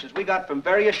descriptions we got from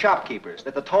various shopkeepers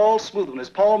that the tall, smooth one is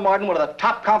Paul Martin, one of the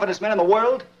top confidence men in the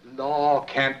world? Law,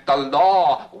 Kent, the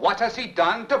law. What has he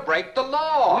done to break the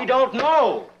law? We don't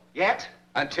know yet.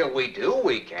 Until we do,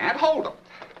 we can't hold him.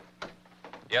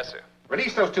 Yes, sir.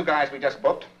 Release those 2 guys we just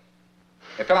booked.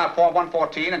 They fill out Form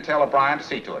 114 and tell O'Brien to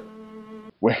see to it.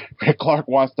 Where Clark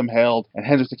wants them held, and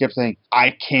Henderson kept saying,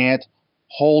 I can't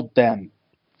hold them.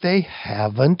 They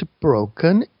haven't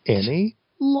broken any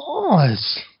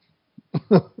laws.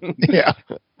 Yeah.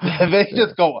 They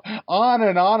just go on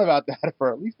and on about that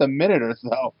for at least a minute or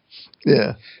so.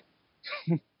 Yeah.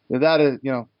 That is,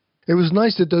 It was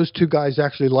nice that those 2 guys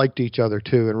actually liked each other,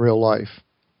 too, in real life.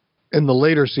 In the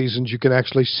later seasons, you can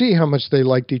actually see how much they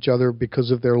liked each other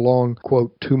because of their long,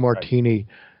 quote, 2 martini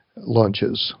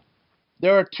lunches.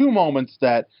 There are 2 moments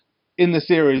that, in the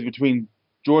series between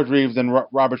George Reeves and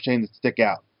Robert Shane, that stick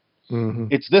out. Mm-hmm.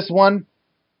 It's this one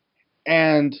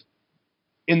and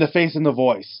In the Face and the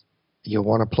Voice. You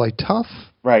want to play tough?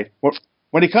 Right.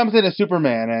 When he comes in as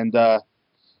Superman and...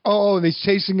 and he's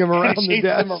chasing him around the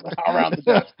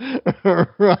desk.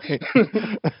 Right.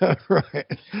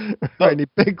 And he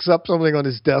picks up something on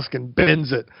his desk and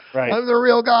bends it. Right. I'm the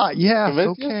real guy. Yes,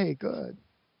 Convinced okay, you? good.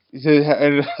 He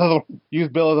said, use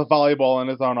Bill as a volleyball in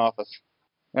his own office.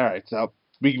 All right, so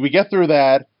we get through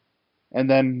that, and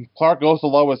then Clark goes to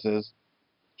Lois's.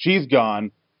 She's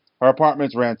gone. Her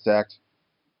apartment's ransacked.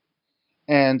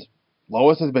 And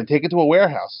Lois has been taken to a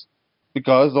warehouse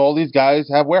because all these guys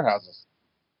have warehouses.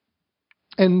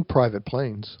 And private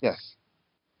planes. Yes.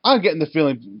 I'm getting the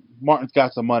feeling Martin's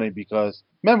got some money because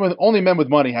only men with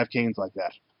money have canes like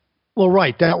that. Well,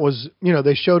 right. That was,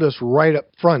 they showed us right up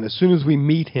front. As soon as we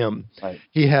meet him, right.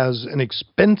 He has an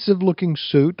expensive-looking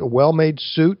suit, a well-made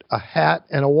suit, a hat,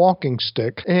 and a walking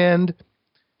stick. And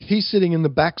he's sitting in the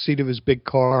back seat of his big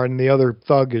car, and the other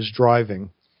thug is driving.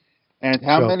 And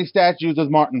how many statues does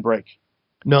Martin break?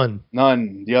 None.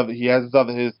 He has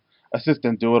his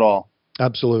assistant do it all.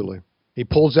 Absolutely. He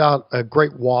pulls out a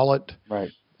great wallet.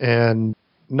 Right. And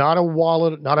not a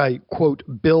wallet, not a, quote,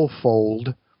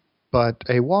 billfold, but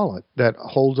a wallet that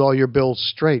holds all your bills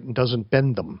straight and doesn't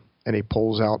bend them. And he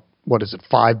pulls out, what is it,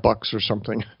 $5 or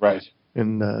something? Right.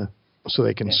 And so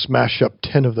they can smash up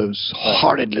 10 of those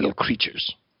horrid little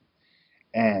creatures.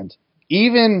 And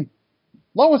even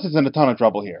Lois is in a ton of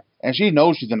trouble here. And she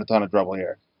knows she's in a ton of trouble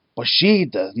here. But she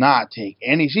does not take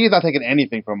she's not taking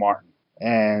anything from Martin.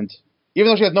 And even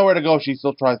though she has nowhere to go, she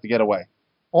still tries to get away.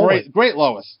 Great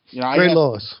Lois. Great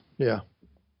Lois, yeah.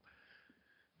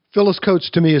 Phyllis Coates,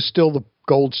 to me, is still the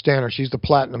gold standard. She's the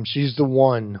platinum. She's the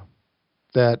one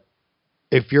that,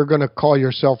 if you're going to call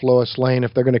yourself Lois Lane,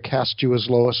 if they're going to cast you as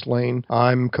Lois Lane,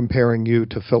 I'm comparing you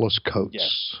to Phyllis Coates.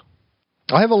 Yes.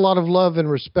 I have a lot of love and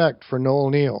respect for Noel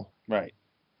Neal. Right.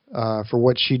 For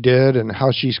what she did and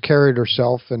how she's carried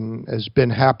herself and has been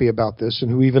happy about this,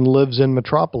 and who even lives in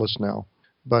Metropolis now.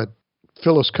 But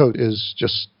Phyllis Coates is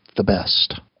just the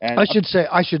best. And I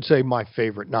should say my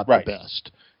favorite, not the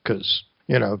best, because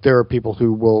there are people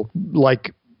who will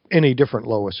like any different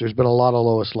Lois. There's been a lot of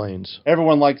Lois Lanes.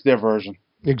 Everyone likes their version.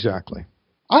 Exactly.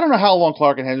 I don't know how long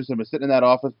Clark and Henderson have been sitting in that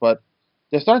office, but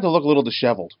they're starting to look a little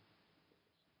disheveled.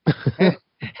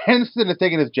 Henderson is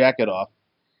taking his jacket off,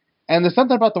 and there's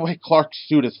something about the way Clark's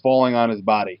suit is falling on his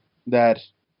body that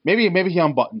maybe he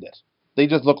unbuttoned it. They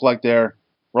just look like they're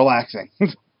relaxing.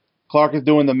 Clark is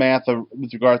doing the math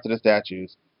with regards to the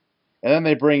statues. And then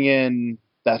they bring in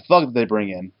that thug that they bring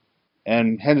in,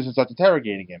 and Henderson starts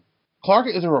interrogating him. Clark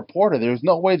is a reporter. There's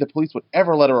no way the police would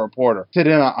ever let a reporter sit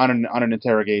in on an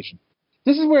interrogation.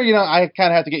 This is where, I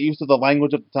kind of have to get used to the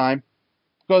language of the time.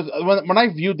 Because when I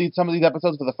viewed some of these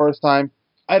episodes for the first time,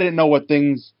 I didn't know what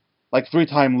things like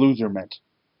 3-time loser meant.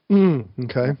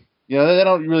 Okay. They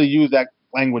don't really use that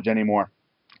language anymore.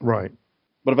 Right.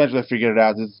 But eventually I figured it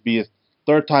out. This would be his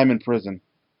 3rd time in prison.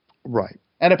 Right.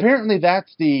 And apparently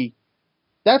that's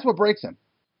what breaks him.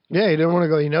 Yeah, he didn't want to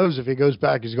go. He knows if he goes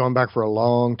back, he's going back for a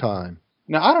long time.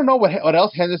 Now, I don't know what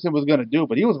else Henderson was going to do,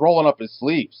 but he was rolling up his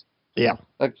sleeves. Yeah.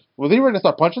 Like, was he ready to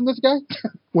start punching this guy?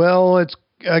 Well, it's,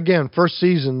 again, first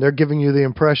season, they're giving you the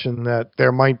impression that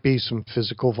there might be some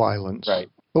physical violence. Right.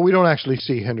 But we don't actually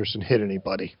see Henderson hit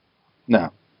anybody.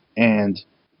 No. And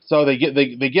so they give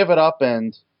it up,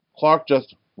 and Clark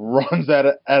just runs out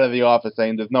of the office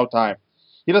saying there's no time.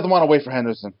 He doesn't want to wait for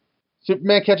Henderson.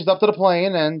 Superman catches up to the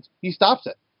plane, and he stops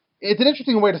it. It's an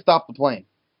interesting way to stop the plane.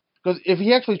 Because if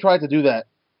he actually tried to do that,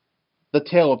 the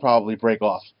tail would probably break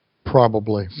off.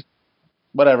 Probably.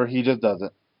 Whatever, he just does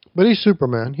it. But he's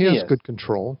Superman. He has is. good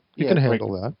control. He can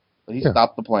handle that. But he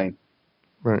stopped the plane.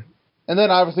 Right. And then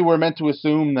obviously we're meant to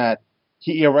assume that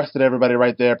he arrested everybody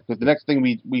right there, because the next thing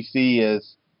we see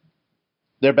is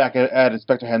they're back at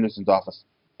Inspector Henderson's office.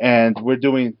 And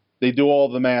they do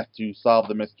all the math to solve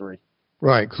the mystery.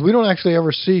 Right, because we don't actually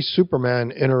ever see Superman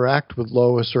interact with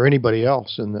Lois or anybody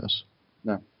else in this.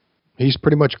 No. He's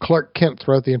pretty much Clark Kent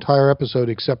throughout the entire episode,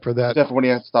 except for that. Except for when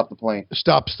he has to stop the plane.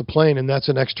 Stops the plane, and that's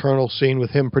an external scene with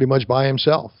him pretty much by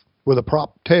himself with a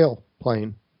prop tail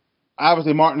plane.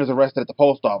 Obviously, Martin is arrested at the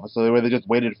post office, so they just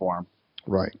waited for him.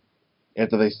 Right.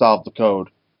 After they solved the code.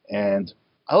 And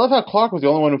I love how Clark was the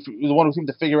only one who seemed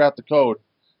to figure out the code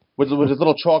with his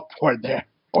little chalkboard there.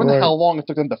 I wonder how long it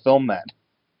took them to film that.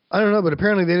 I don't know, but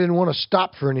apparently they didn't want to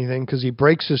stop for anything because he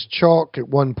breaks his chalk at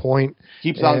one point.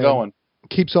 Keeps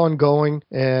on going,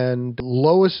 and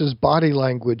Lois's body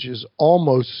language is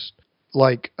almost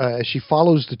like she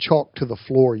follows the chalk to the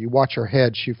floor. You watch her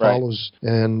head, she follows,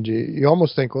 and you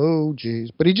almost think, oh,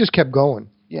 geez. But he just kept going.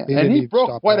 Yeah, and he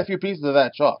broke quite a few pieces of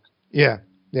that chalk. Yeah.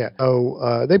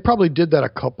 Oh, they probably did that a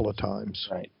couple of times.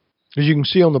 Right. As you can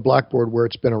see on the blackboard where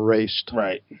it's been erased.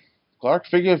 Right. Clark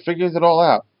figures it all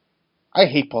out. I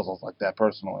hate puzzles like that,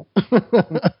 personally.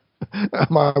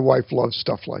 My wife loves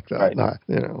stuff like that. Right.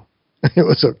 It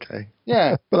was okay.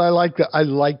 Yeah. But I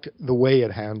liked the way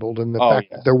it handled and the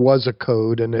fact that there was a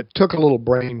code, and it took a little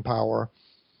brain power.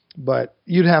 But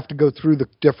you'd have to go through the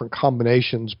different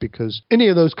combinations, because any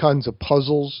of those kinds of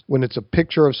puzzles, when it's a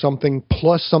picture of something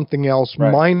plus something else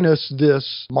minus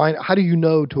this, how do you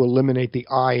know to eliminate the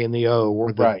I and the O,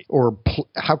 or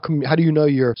how do you know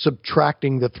you're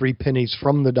subtracting the 3 pennies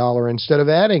from the dollar instead of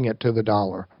adding it to the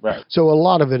dollar? Right. So a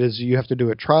lot of it is you have to do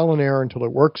it trial and error until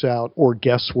it works out, or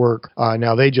guesswork.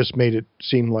 Now they just made it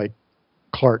seem like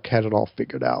Clark had it all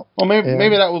figured out. Well,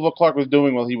 maybe that was what Clark was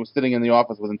doing while he was sitting in the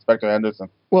office with Inspector Henderson.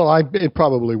 Well, it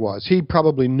probably was. He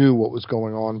probably knew what was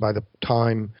going on by the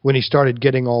time when he started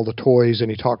getting all the toys and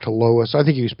he talked to Lois. I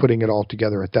think he was putting it all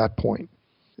together at that point,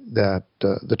 that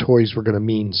the toys were going to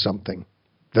mean something,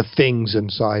 the things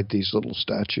inside these little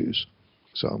statues.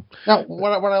 So now,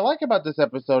 what I like about this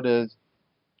episode is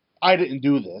I didn't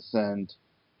do this,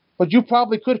 but you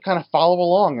probably could kind of follow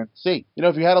along and see.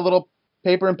 If you had a little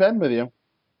paper and pen with you.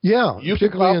 Yeah, you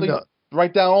could probably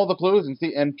write down all the clues and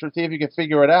see if you can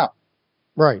figure it out.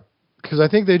 Right, because I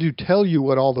think they do tell you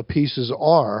what all the pieces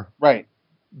are. Right.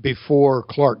 Before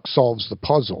Clark solves the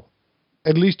puzzle,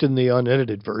 at least in the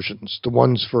unedited versions. The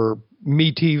ones for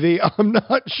MeTV, I'm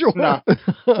not sure. No.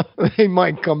 They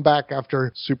might come back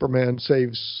after Superman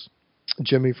saves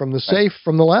Jimmy from the safe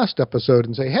from the last episode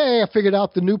and say, "Hey, I figured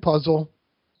out the new puzzle."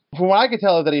 From what I could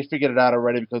tell is that he figured it out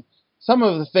already, because some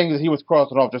of the things that he was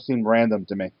crossing off just seemed random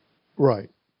to me. Right.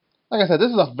 Like I said,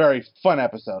 this is a very fun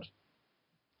episode.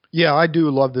 Yeah, I do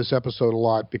love this episode a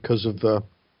lot because of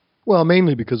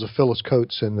mainly because of Phyllis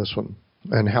Coates in this one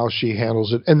and how she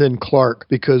handles it. And then Clark,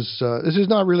 because this is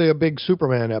not really a big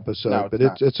Superman episode, but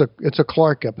it's a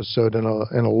Clark episode and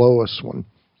a Lois one,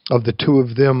 of the two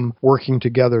of them working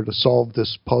together to solve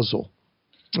this puzzle.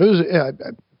 It was,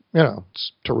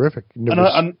 it's terrific.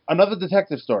 Another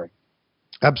detective story.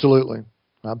 Absolutely.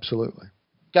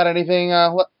 Got anything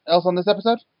else on this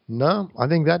episode? No, I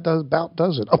think that about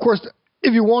does it. Of course,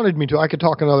 if you wanted me to, I could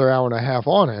talk another hour and a half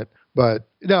on it, but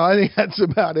no, I think that's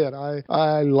about it.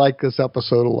 I like this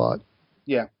episode a lot.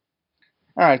 Yeah.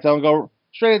 All right, so I'll go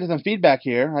straight into some feedback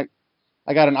here.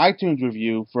 I got an iTunes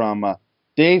review from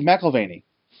Dave McElvaney.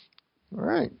 All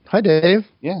right. Hi, Dave.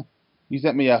 Yeah. He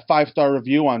sent me a 5-star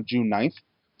review on June 9th,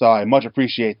 so I much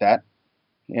appreciate that.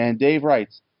 And Dave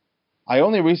writes, I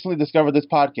only recently discovered this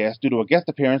podcast due to a guest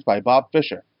appearance by Bob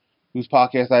Fisher, whose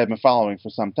podcast I have been following for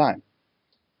some time.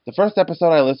 The first episode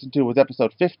I listened to was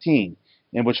episode 15,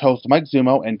 in which host Mike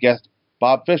Zumo and guest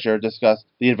Bob Fisher discussed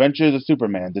The Adventures of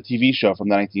Superman, the TV show from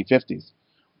the 1950s,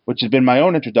 which has been my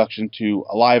own introduction to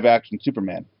a live-action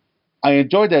Superman. I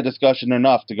enjoyed their discussion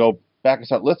enough to go back and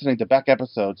start listening to back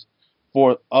episodes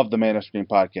of the Man of Screen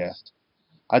podcast.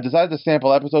 I decided to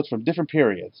sample episodes from different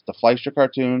periods, the Fleischer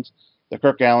cartoons, the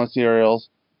Kirk Allen serials,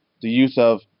 the use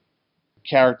of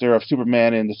character of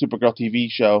Superman in the Supergirl TV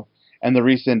show, and the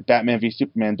recent Batman v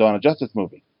Superman Dawn of Justice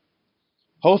movie.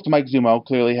 Host Mike Zumo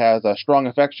clearly has a strong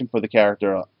affection for the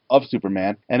character of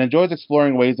Superman and enjoys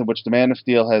exploring ways in which the Man of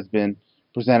Steel has been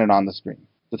presented on the screen.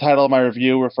 The title of my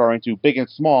review, referring to Big and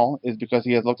Small, is because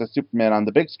he has looked at Superman on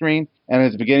the big screen and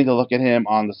is beginning to look at him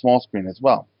on the small screen as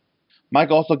well.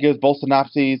 Mike also gives both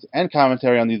synopses and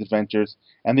commentary on these adventures,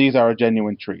 and these are a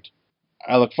genuine treat.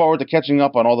 I look forward to catching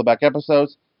up on all the back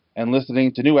episodes and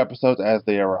listening to new episodes as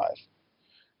they arrive.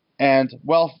 And,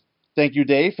 well, thank you,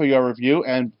 Dave, for your review.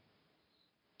 And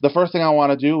the first thing I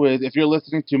want to do is, if you're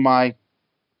listening to my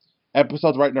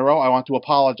episodes right in a row, I want to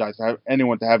apologize to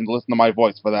anyone to having to listen to my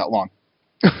voice for that long.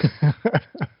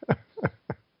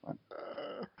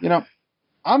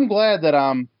 I'm glad that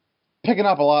I'm picking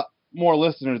up a lot more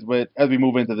listeners as we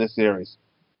move into this series.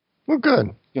 Well,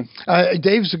 good.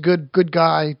 Dave's a good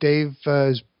guy. Dave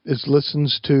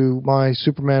listens to my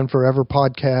Superman Forever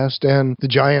podcast and the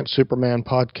Giant Superman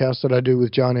podcast that I do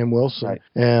with John M. Wilson. Right.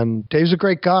 And Dave's a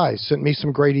great guy. Sent me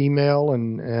some great email,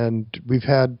 and we've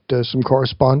had some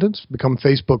correspondence, become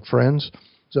Facebook friends.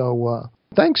 So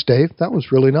thanks, Dave. That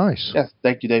was really nice. Yes,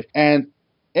 thank you, Dave. And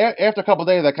after a couple of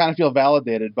days, I kind of feel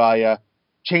validated by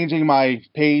changing my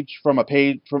page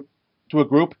to a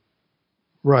group.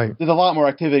 Right. There's a lot more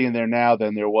activity in there now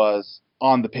than there was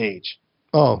on the page.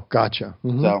 Oh, gotcha.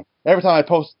 Mm-hmm. So every time I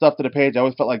post stuff to the page, I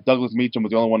always felt like Douglas Meacham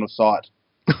was the only one who saw it.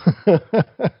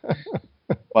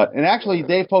 And actually,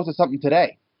 Dave posted something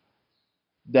today.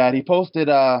 That he posted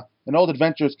an old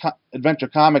adventure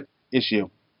comic issue.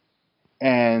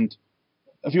 And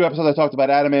a few episodes I talked about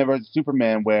Adam vs.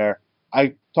 Superman, where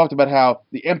I talked about how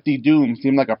the empty Doom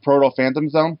seemed like a proto-Phantom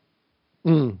Zone.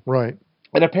 Right.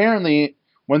 And apparently,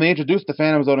 when they introduced the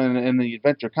Phantom Zone in the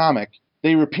adventure comic,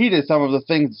 they repeated some of the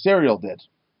things Serial did.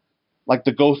 Like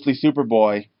the ghostly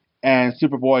Superboy, and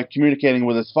Superboy communicating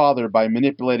with his father by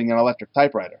manipulating an electric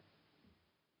typewriter.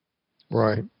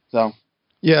 Right. So.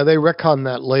 Yeah, they retconned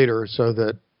that later so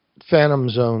that Phantom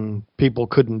Zone people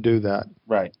couldn't do that.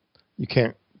 Right. You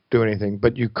can't do anything.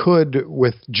 But you could,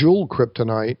 with Jewel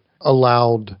Kryptonite,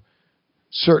 allowed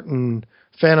certain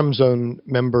Phantom Zone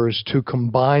members to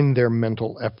combine their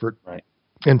mental effort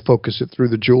and focus it through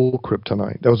the Jewel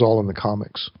Kryptonite. That was all in the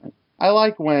comics. I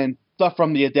like when stuff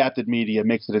from the adapted media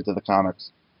makes it into the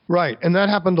comics. Right, and that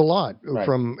happened a lot. Right.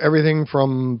 From everything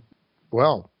from,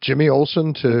 Jimmy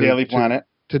Olsen to Daily Planet.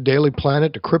 To Daily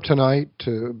Planet, to Kryptonite,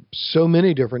 to so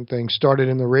many different things started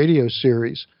in the radio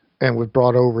series and was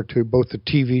brought over to both the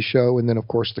TV show and then, of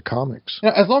course, the comics.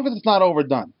 As long as it's not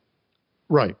overdone.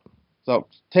 Right. So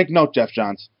take note, Jeff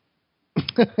Johns.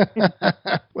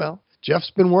 Well,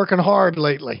 Jeff's been working hard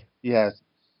lately. Yes.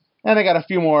 And I got a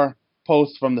few more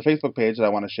posts from the Facebook page that I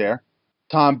want to share.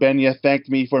 Tom Benya thanked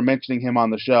me for mentioning him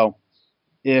on the show.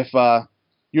 If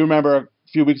you remember a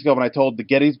few weeks ago when I told the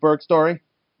Gettysburg story.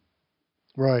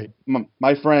 Right.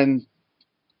 My friend,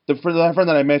 the friend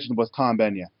that I mentioned was Tom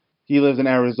Benya. He lives in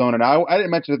Arizona. Now, I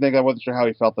didn't mention the thing. I wasn't sure how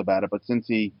he felt about it, but since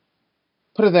he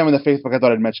put his name in the Facebook, I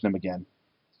thought I'd mention him again.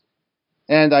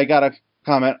 And I got a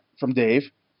comment from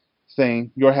Dave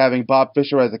saying, "You're having Bob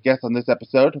Fisher as a guest on this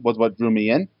episode was what drew me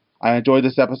in. I enjoyed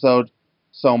this episode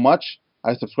so much.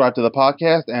 I subscribed to the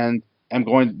podcast and am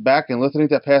going back and listening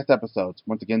to past episodes."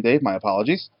 Once again, Dave, my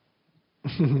apologies.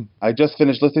 I just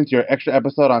finished listening to your extra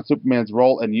episode on Superman's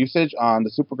role and usage on the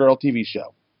Supergirl TV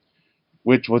show,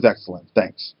 which was excellent.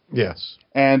 Thanks. Yes.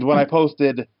 And when I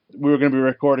posted we were going to be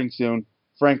recording soon,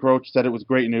 Frank Roach said it was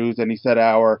great news, and he said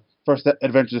our first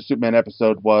Adventures of Superman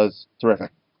episode was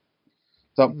terrific.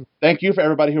 So thank you for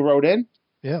everybody who wrote in.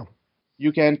 Yeah.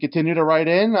 You can continue to write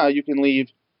in. You can leave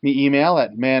me email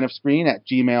at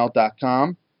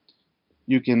manofscreen@gmail.com.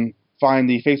 You can find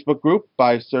the Facebook group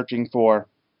by searching for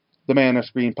the Man of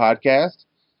Screen Podcast.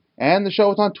 And the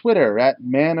show is on Twitter at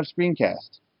Man of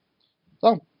Screencast.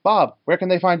 So, Bob, where can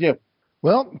they find you?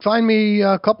 Well, find me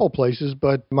a couple places,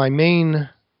 but my main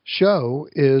show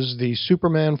is the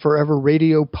Superman Forever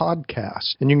Radio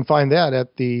Podcast. And you can find that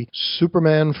at the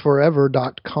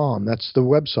supermanforever.com. That's the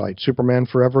website,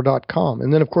 supermanforever.com.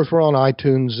 And then, of course, we're on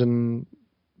iTunes and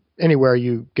anywhere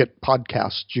you get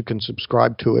podcasts, you can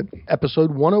subscribe to it.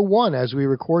 Episode 101, as we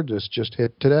record this, just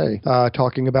hit today,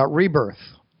 talking about Rebirth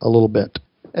a little bit.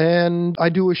 And I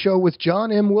do a show with John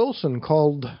M. Wilson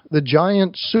called the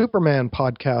Giant Superman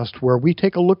Podcast, where we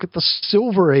take a look at the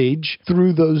Silver Age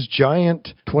through those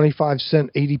giant 25-cent,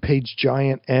 80-page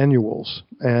giant annuals,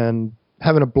 and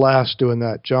having a blast doing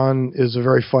that. John is a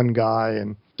very fun guy,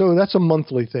 and so that's a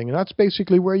monthly thing, and that's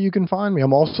basically where you can find me.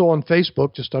 I'm also on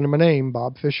Facebook, just under my name,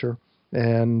 Bob Fisher,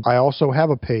 and I also have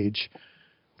a page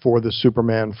for the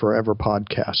Superman Forever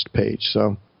podcast page.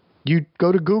 So you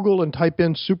go to Google and type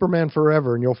in Superman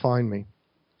Forever, and you'll find me.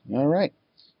 All right.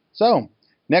 So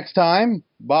next time,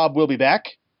 Bob will be back.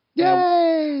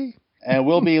 Yay! And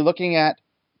we'll be looking at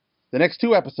the next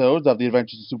two episodes of The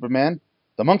Adventures of Superman,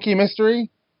 The Monkey Mystery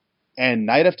and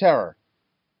Night of Terror.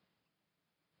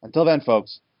 Until then,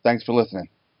 folks, thanks for listening.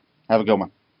 Have a good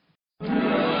one.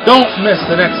 Don't miss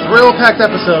the next thrill-packed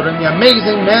episode in the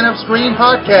amazing Man of Screen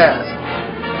podcast.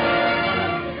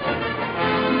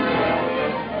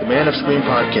 The Man of Screen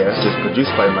podcast is produced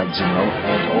by Mike Zumo,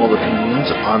 and all opinions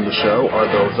on the show are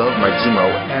those of Mike Zumo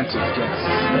and his guests,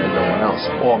 and no one else.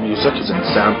 All music is in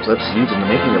sound clips used in the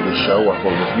making of this show are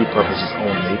for review purposes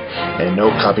only, and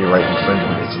no copyright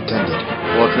infringement is intended.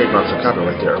 All trademarks are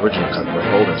copyright their original copyright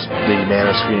holders. The Man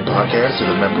of Screen podcast is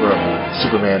a member of the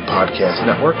Superman Podcast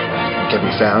Network and can be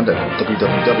found at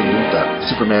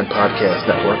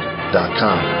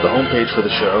www.supermanpodcastnetwork.com. The homepage for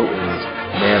the show is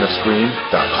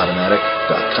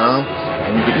manofscreen.podomatic.com,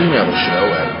 and you can email the show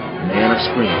at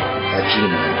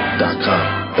manofscreen@gmail.com.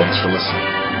 Thanks for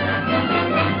listening.